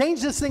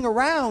 change this thing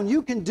around.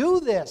 You can do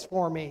this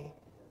for me.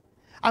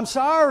 I'm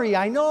sorry.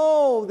 I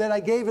know that I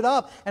gave it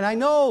up. And I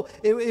know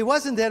it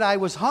wasn't that I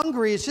was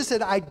hungry. It's just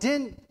that I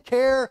didn't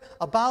care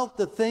about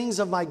the things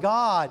of my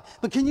God.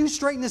 But can you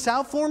straighten this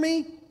out for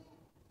me?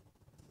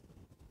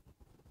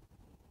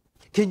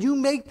 Can you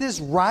make this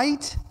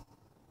right?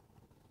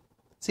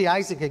 See,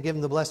 Isaac had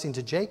given the blessing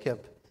to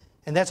Jacob,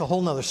 and that's a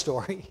whole nother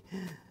story.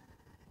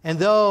 And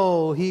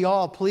though he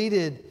all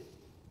pleaded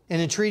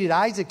and entreated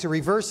Isaac to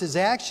reverse his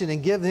action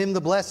and give him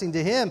the blessing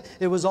to him,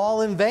 it was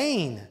all in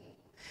vain.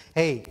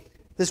 Hey,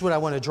 this is what I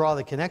want to draw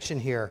the connection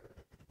here.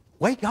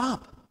 Wake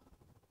up.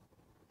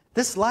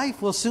 This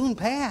life will soon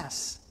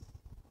pass.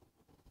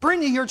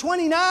 Brittany, you're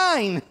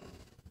 29.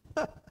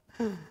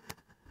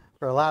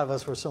 For a lot of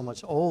us, we're so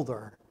much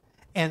older.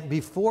 And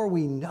before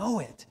we know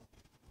it,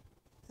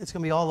 it's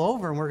going to be all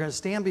over, and we're going to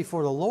stand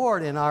before the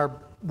Lord, and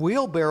our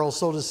wheelbarrow,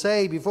 so to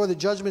say, before the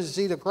judgment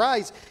seat of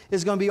Christ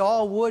is going to be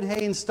all wood,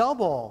 hay, and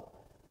stubble.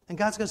 And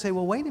God's going to say,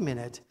 well, wait a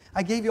minute.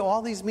 I gave you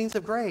all these means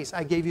of grace.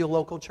 I gave you a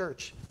local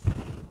church.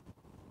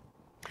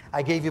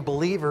 I gave you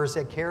believers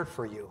that cared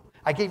for you.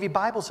 I gave you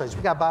Bible studies.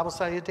 We got Bible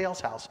study at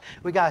Dale's house.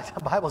 We got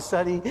a Bible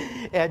study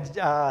at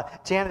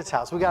Janet's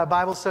house. We got a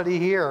Bible study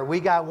here. We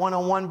got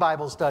one-on-one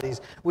Bible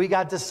studies. We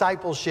got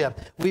discipleship.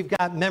 We've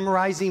got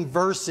memorizing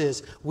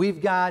verses.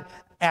 We've got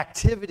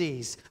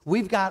activities.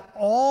 We've got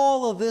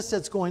all of this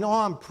that's going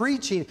on,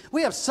 preaching.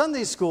 We have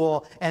Sunday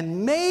school,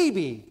 and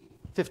maybe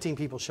 15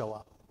 people show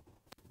up.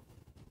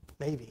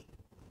 Maybe.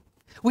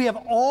 We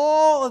have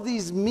all of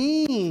these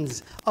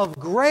means of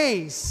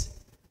grace.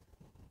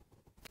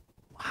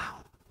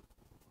 Wow.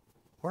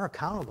 We're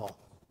accountable.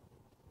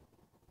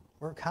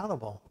 We're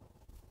accountable.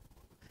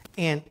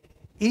 And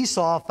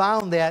Esau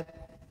found that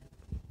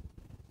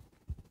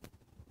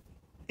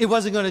it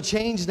wasn't going to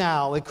change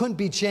now. It couldn't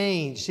be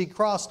changed. He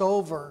crossed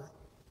over.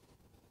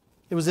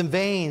 It was in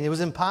vain. It was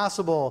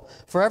impossible.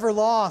 Forever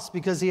lost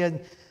because he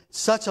had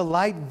such a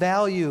light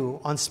value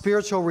on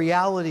spiritual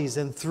realities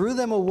and threw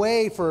them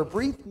away for a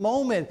brief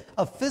moment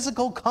of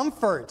physical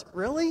comfort.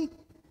 Really?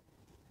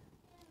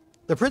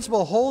 The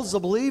principle holds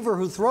the believer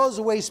who throws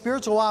away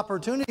spiritual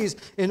opportunities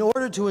in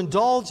order to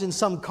indulge in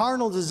some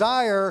carnal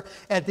desire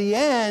at the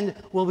end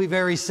will be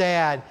very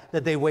sad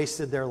that they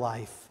wasted their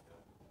life.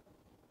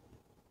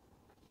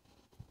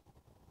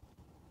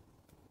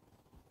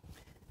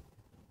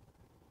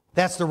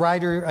 That's the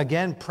writer,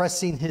 again,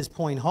 pressing his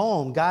point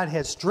home. God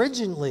has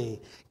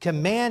stringently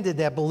commanded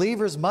that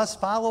believers must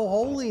follow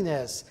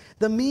holiness.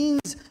 The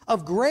means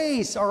of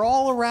grace are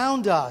all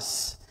around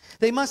us.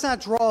 They must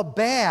not draw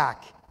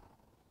back.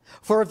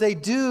 For if they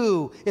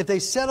do, if they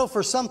settle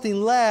for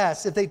something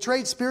less, if they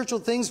trade spiritual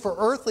things for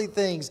earthly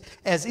things,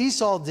 as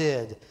Esau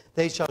did,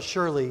 they shall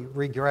surely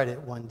regret it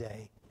one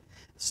day.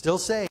 Still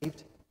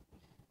saved,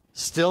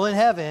 still in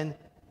heaven,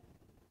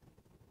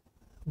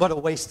 but a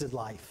wasted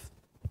life.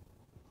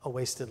 A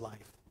wasted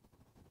life.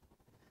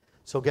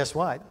 So guess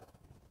what?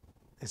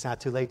 It's not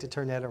too late to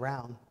turn that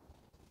around.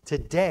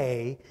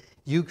 Today,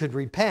 you could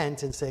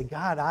repent and say,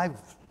 God,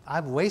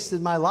 I've wasted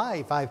my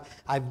life.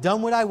 I've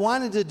done what I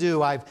wanted to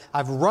do.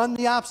 I've run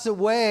the opposite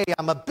way.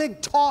 I'm a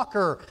big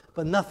talker,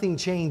 but nothing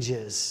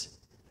changes.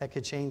 That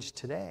could change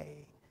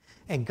today.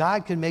 And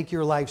God can make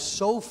your life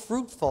so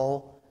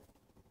fruitful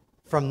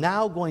from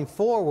now going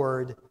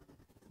forward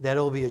that it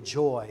will be a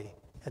joy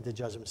at the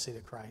judgment seat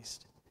of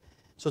Christ.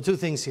 So two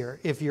things here.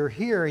 If you're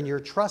here and you're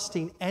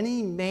trusting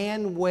any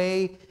man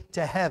way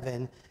to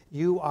heaven,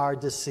 you are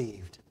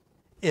deceived.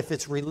 If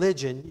it's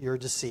religion, you're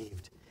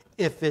deceived.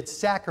 If it's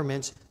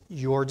sacraments,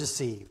 you're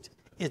deceived.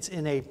 It's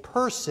in a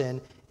person.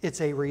 It's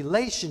a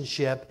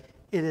relationship.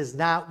 It is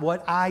not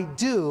what I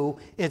do.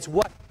 It's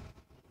what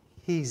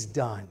he's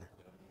done.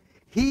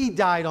 He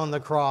died on the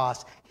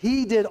cross.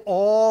 He did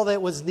all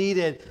that was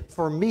needed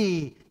for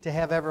me to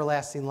have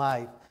everlasting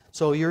life.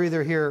 So you're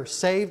either here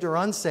saved or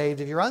unsaved.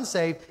 If you're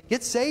unsaved,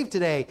 get saved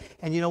today.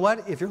 And you know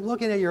what? If you're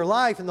looking at your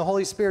life and the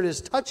Holy Spirit is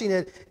touching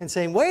it and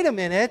saying, wait a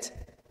minute,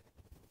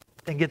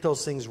 then get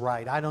those things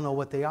right. I don't know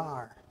what they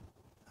are.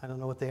 I don't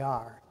know what they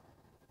are.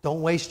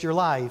 Don't waste your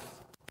life.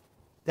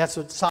 That's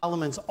what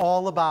Solomon's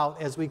all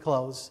about as we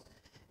close.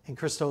 And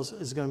Christos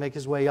is going to make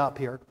his way up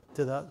here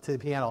to the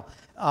piano.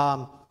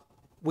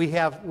 We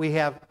have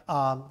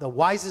the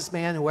wisest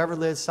man who ever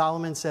lived.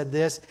 Solomon said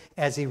this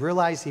as he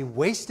realized he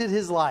wasted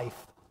his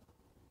life.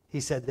 He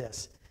said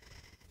this.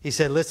 He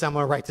said, listen, I'm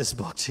going to write this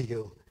book to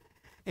you.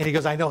 And he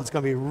goes, I know it's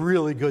going to be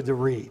really good to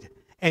read.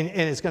 And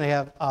it's going to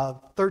have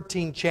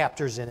 13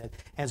 chapters in it.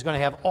 And it's going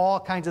to have all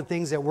kinds of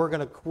things that we're going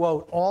to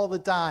quote all the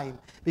time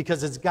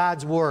because it's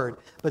God's Word.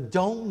 But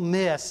don't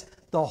miss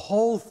the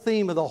whole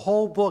theme of the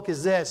whole book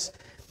is this.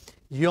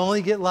 You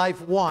only get life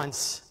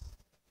once.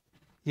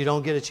 You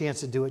don't get a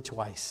chance to do it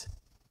twice.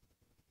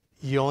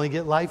 You only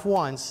get life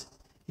once.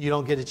 You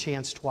don't get a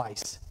chance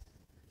twice.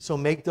 So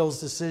make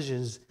those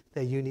decisions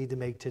that you need to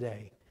make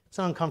today. It's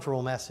an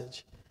uncomfortable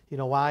message. You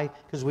know why?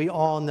 Because we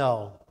all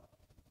know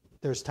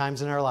there's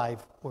times in our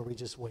life where we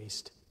just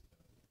waste.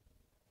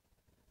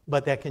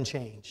 But that can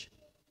change.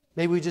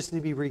 Maybe we just need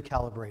to be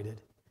recalibrated.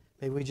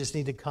 Maybe we just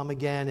need to come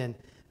again and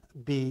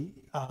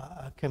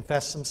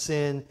confess some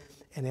sin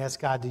and ask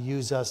God to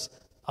use us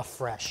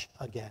afresh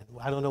again.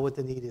 I don't know what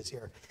the need is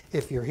here.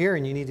 If you're here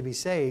and you need to be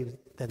saved,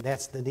 then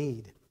that's the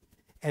need.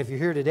 And if you're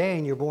here today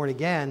and you're born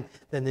again,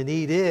 then the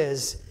need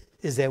is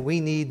that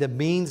we need the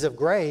means of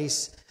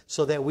grace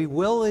so that we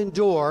will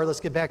endure. Let's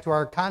get back to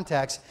our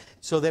context.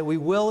 So that we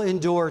will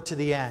endure to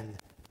the end.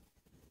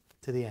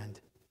 To the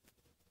end.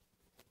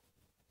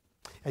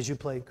 As you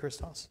played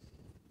Christos,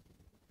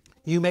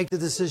 you make the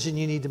decision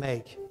you need to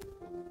make.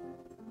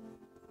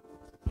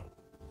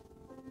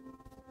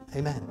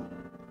 Amen.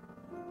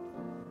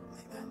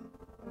 Amen.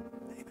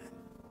 Amen.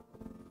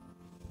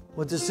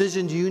 What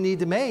decision do you need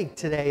to make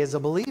today as a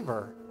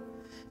believer?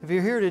 If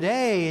you're here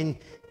today and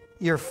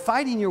you're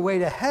fighting your way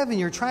to heaven,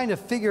 you're trying to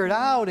figure it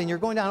out, and you're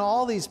going down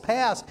all these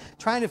paths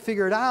trying to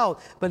figure it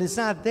out, but it's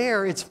not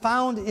there. It's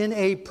found in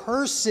a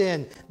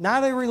person,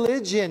 not a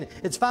religion.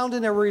 It's found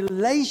in a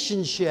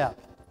relationship.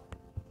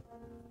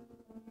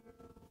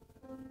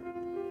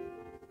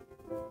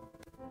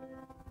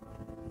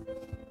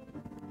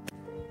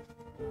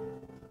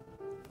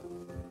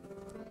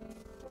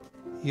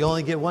 You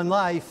only get one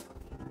life.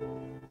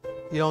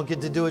 You don't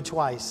get to do it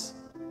twice.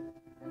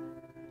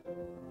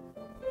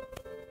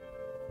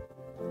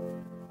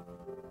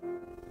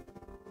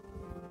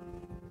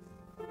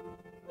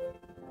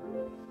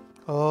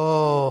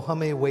 Oh, how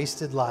many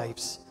wasted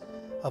lives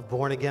of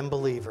born-again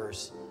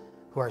believers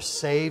who are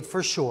saved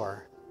for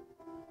sure,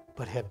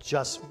 but have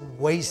just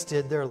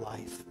wasted their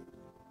life.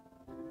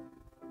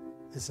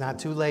 It's not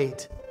too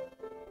late.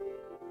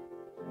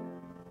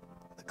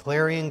 The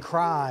clarion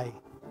cry,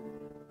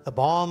 the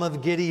balm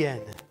of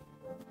Gideon,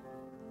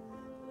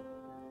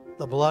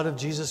 the blood of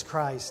Jesus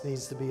Christ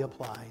needs to be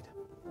applied.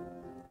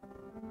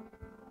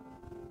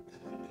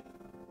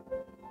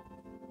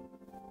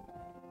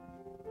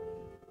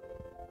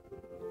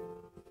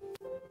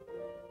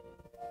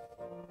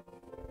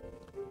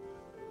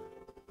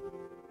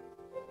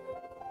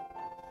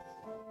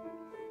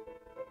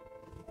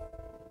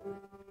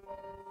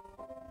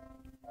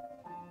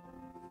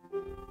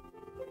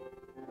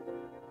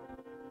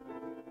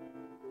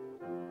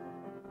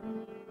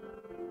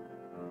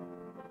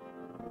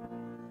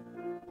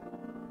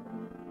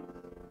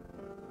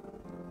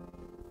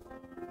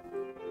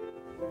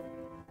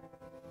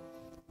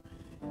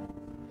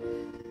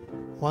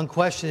 One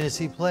question as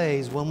he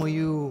plays, when will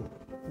you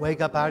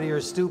wake up out of your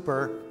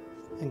stupor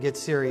and get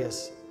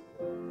serious?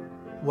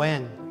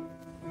 When?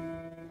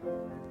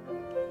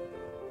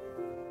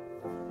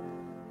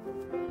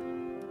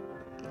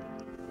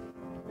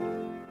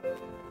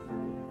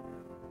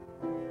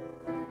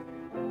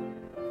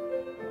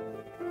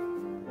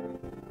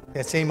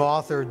 That same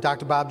author,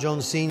 Dr. Bob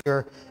Jones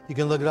Sr., you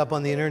can look it up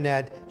on the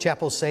internet,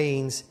 Chapel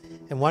Sayings,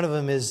 and one of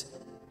them is,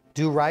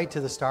 do right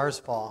till the stars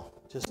fall.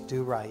 Just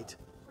do right.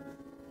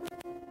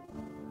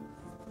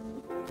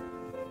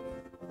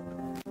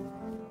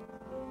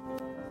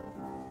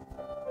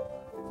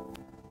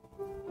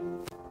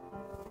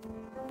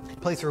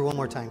 Play through one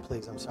more time,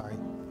 please. I'm sorry.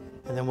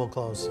 And then we'll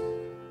close.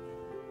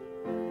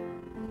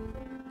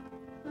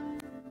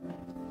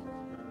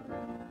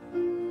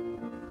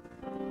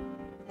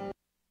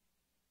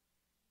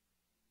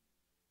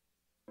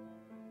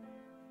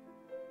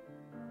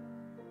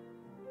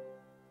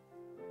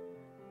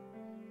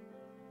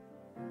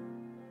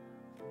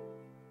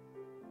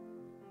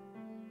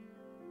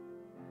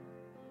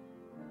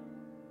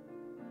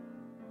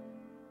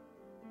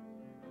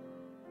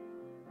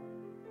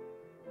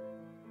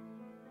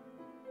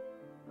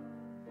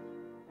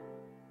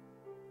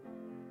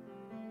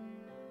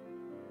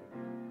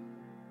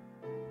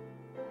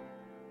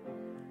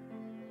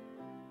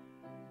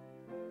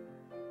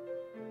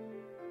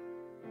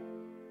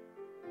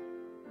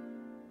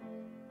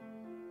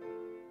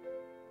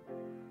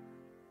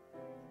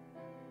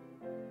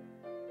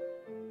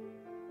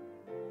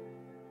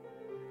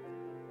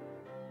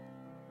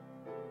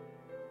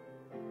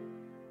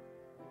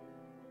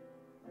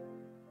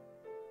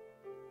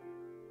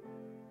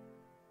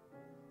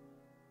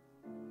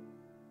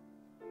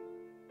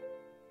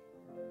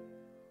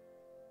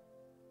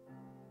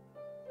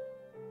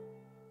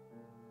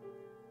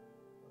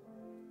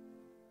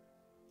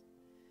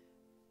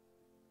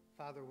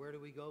 Father, where do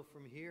we go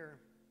from here?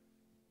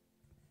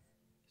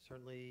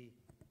 Certainly,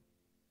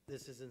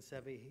 this isn't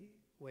 7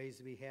 ways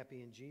to be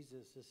happy in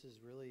Jesus. This is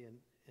really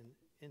an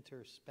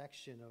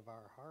introspection of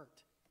our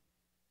heart.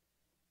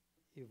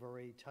 You've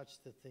already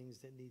touched the things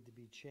that need to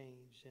be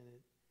changed, and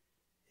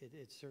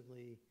it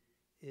certainly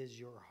is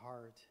your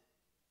heart.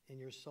 And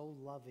you're so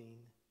loving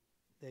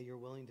that you're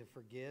willing to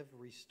forgive,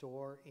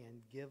 restore,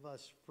 and give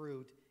us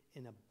fruit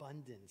in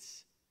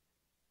abundance.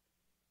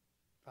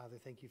 Father,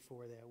 thank you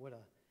for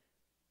that.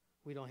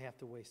 We don't have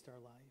to waste our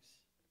lives.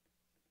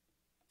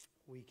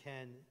 We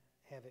can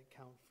have it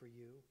count for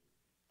you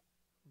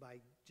by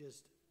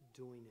just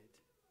doing it.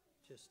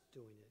 Just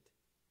doing it.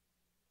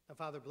 Now,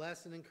 Father,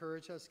 bless and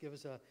encourage us. Give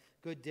us a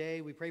good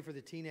day. We pray for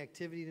the teen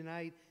activity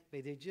tonight.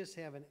 May they just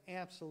have an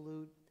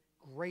absolute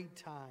great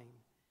time.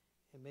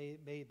 And may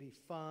it be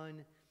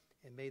fun.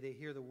 And may they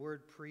hear the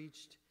word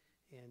preached.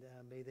 And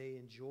may they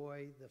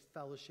enjoy the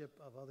fellowship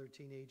of other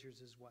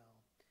teenagers as well.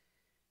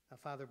 Now,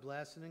 Father,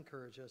 bless and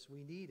encourage us.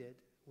 We need it.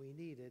 We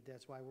need it.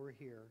 That's why we're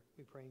here.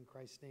 We pray in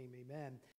Christ's name. Amen.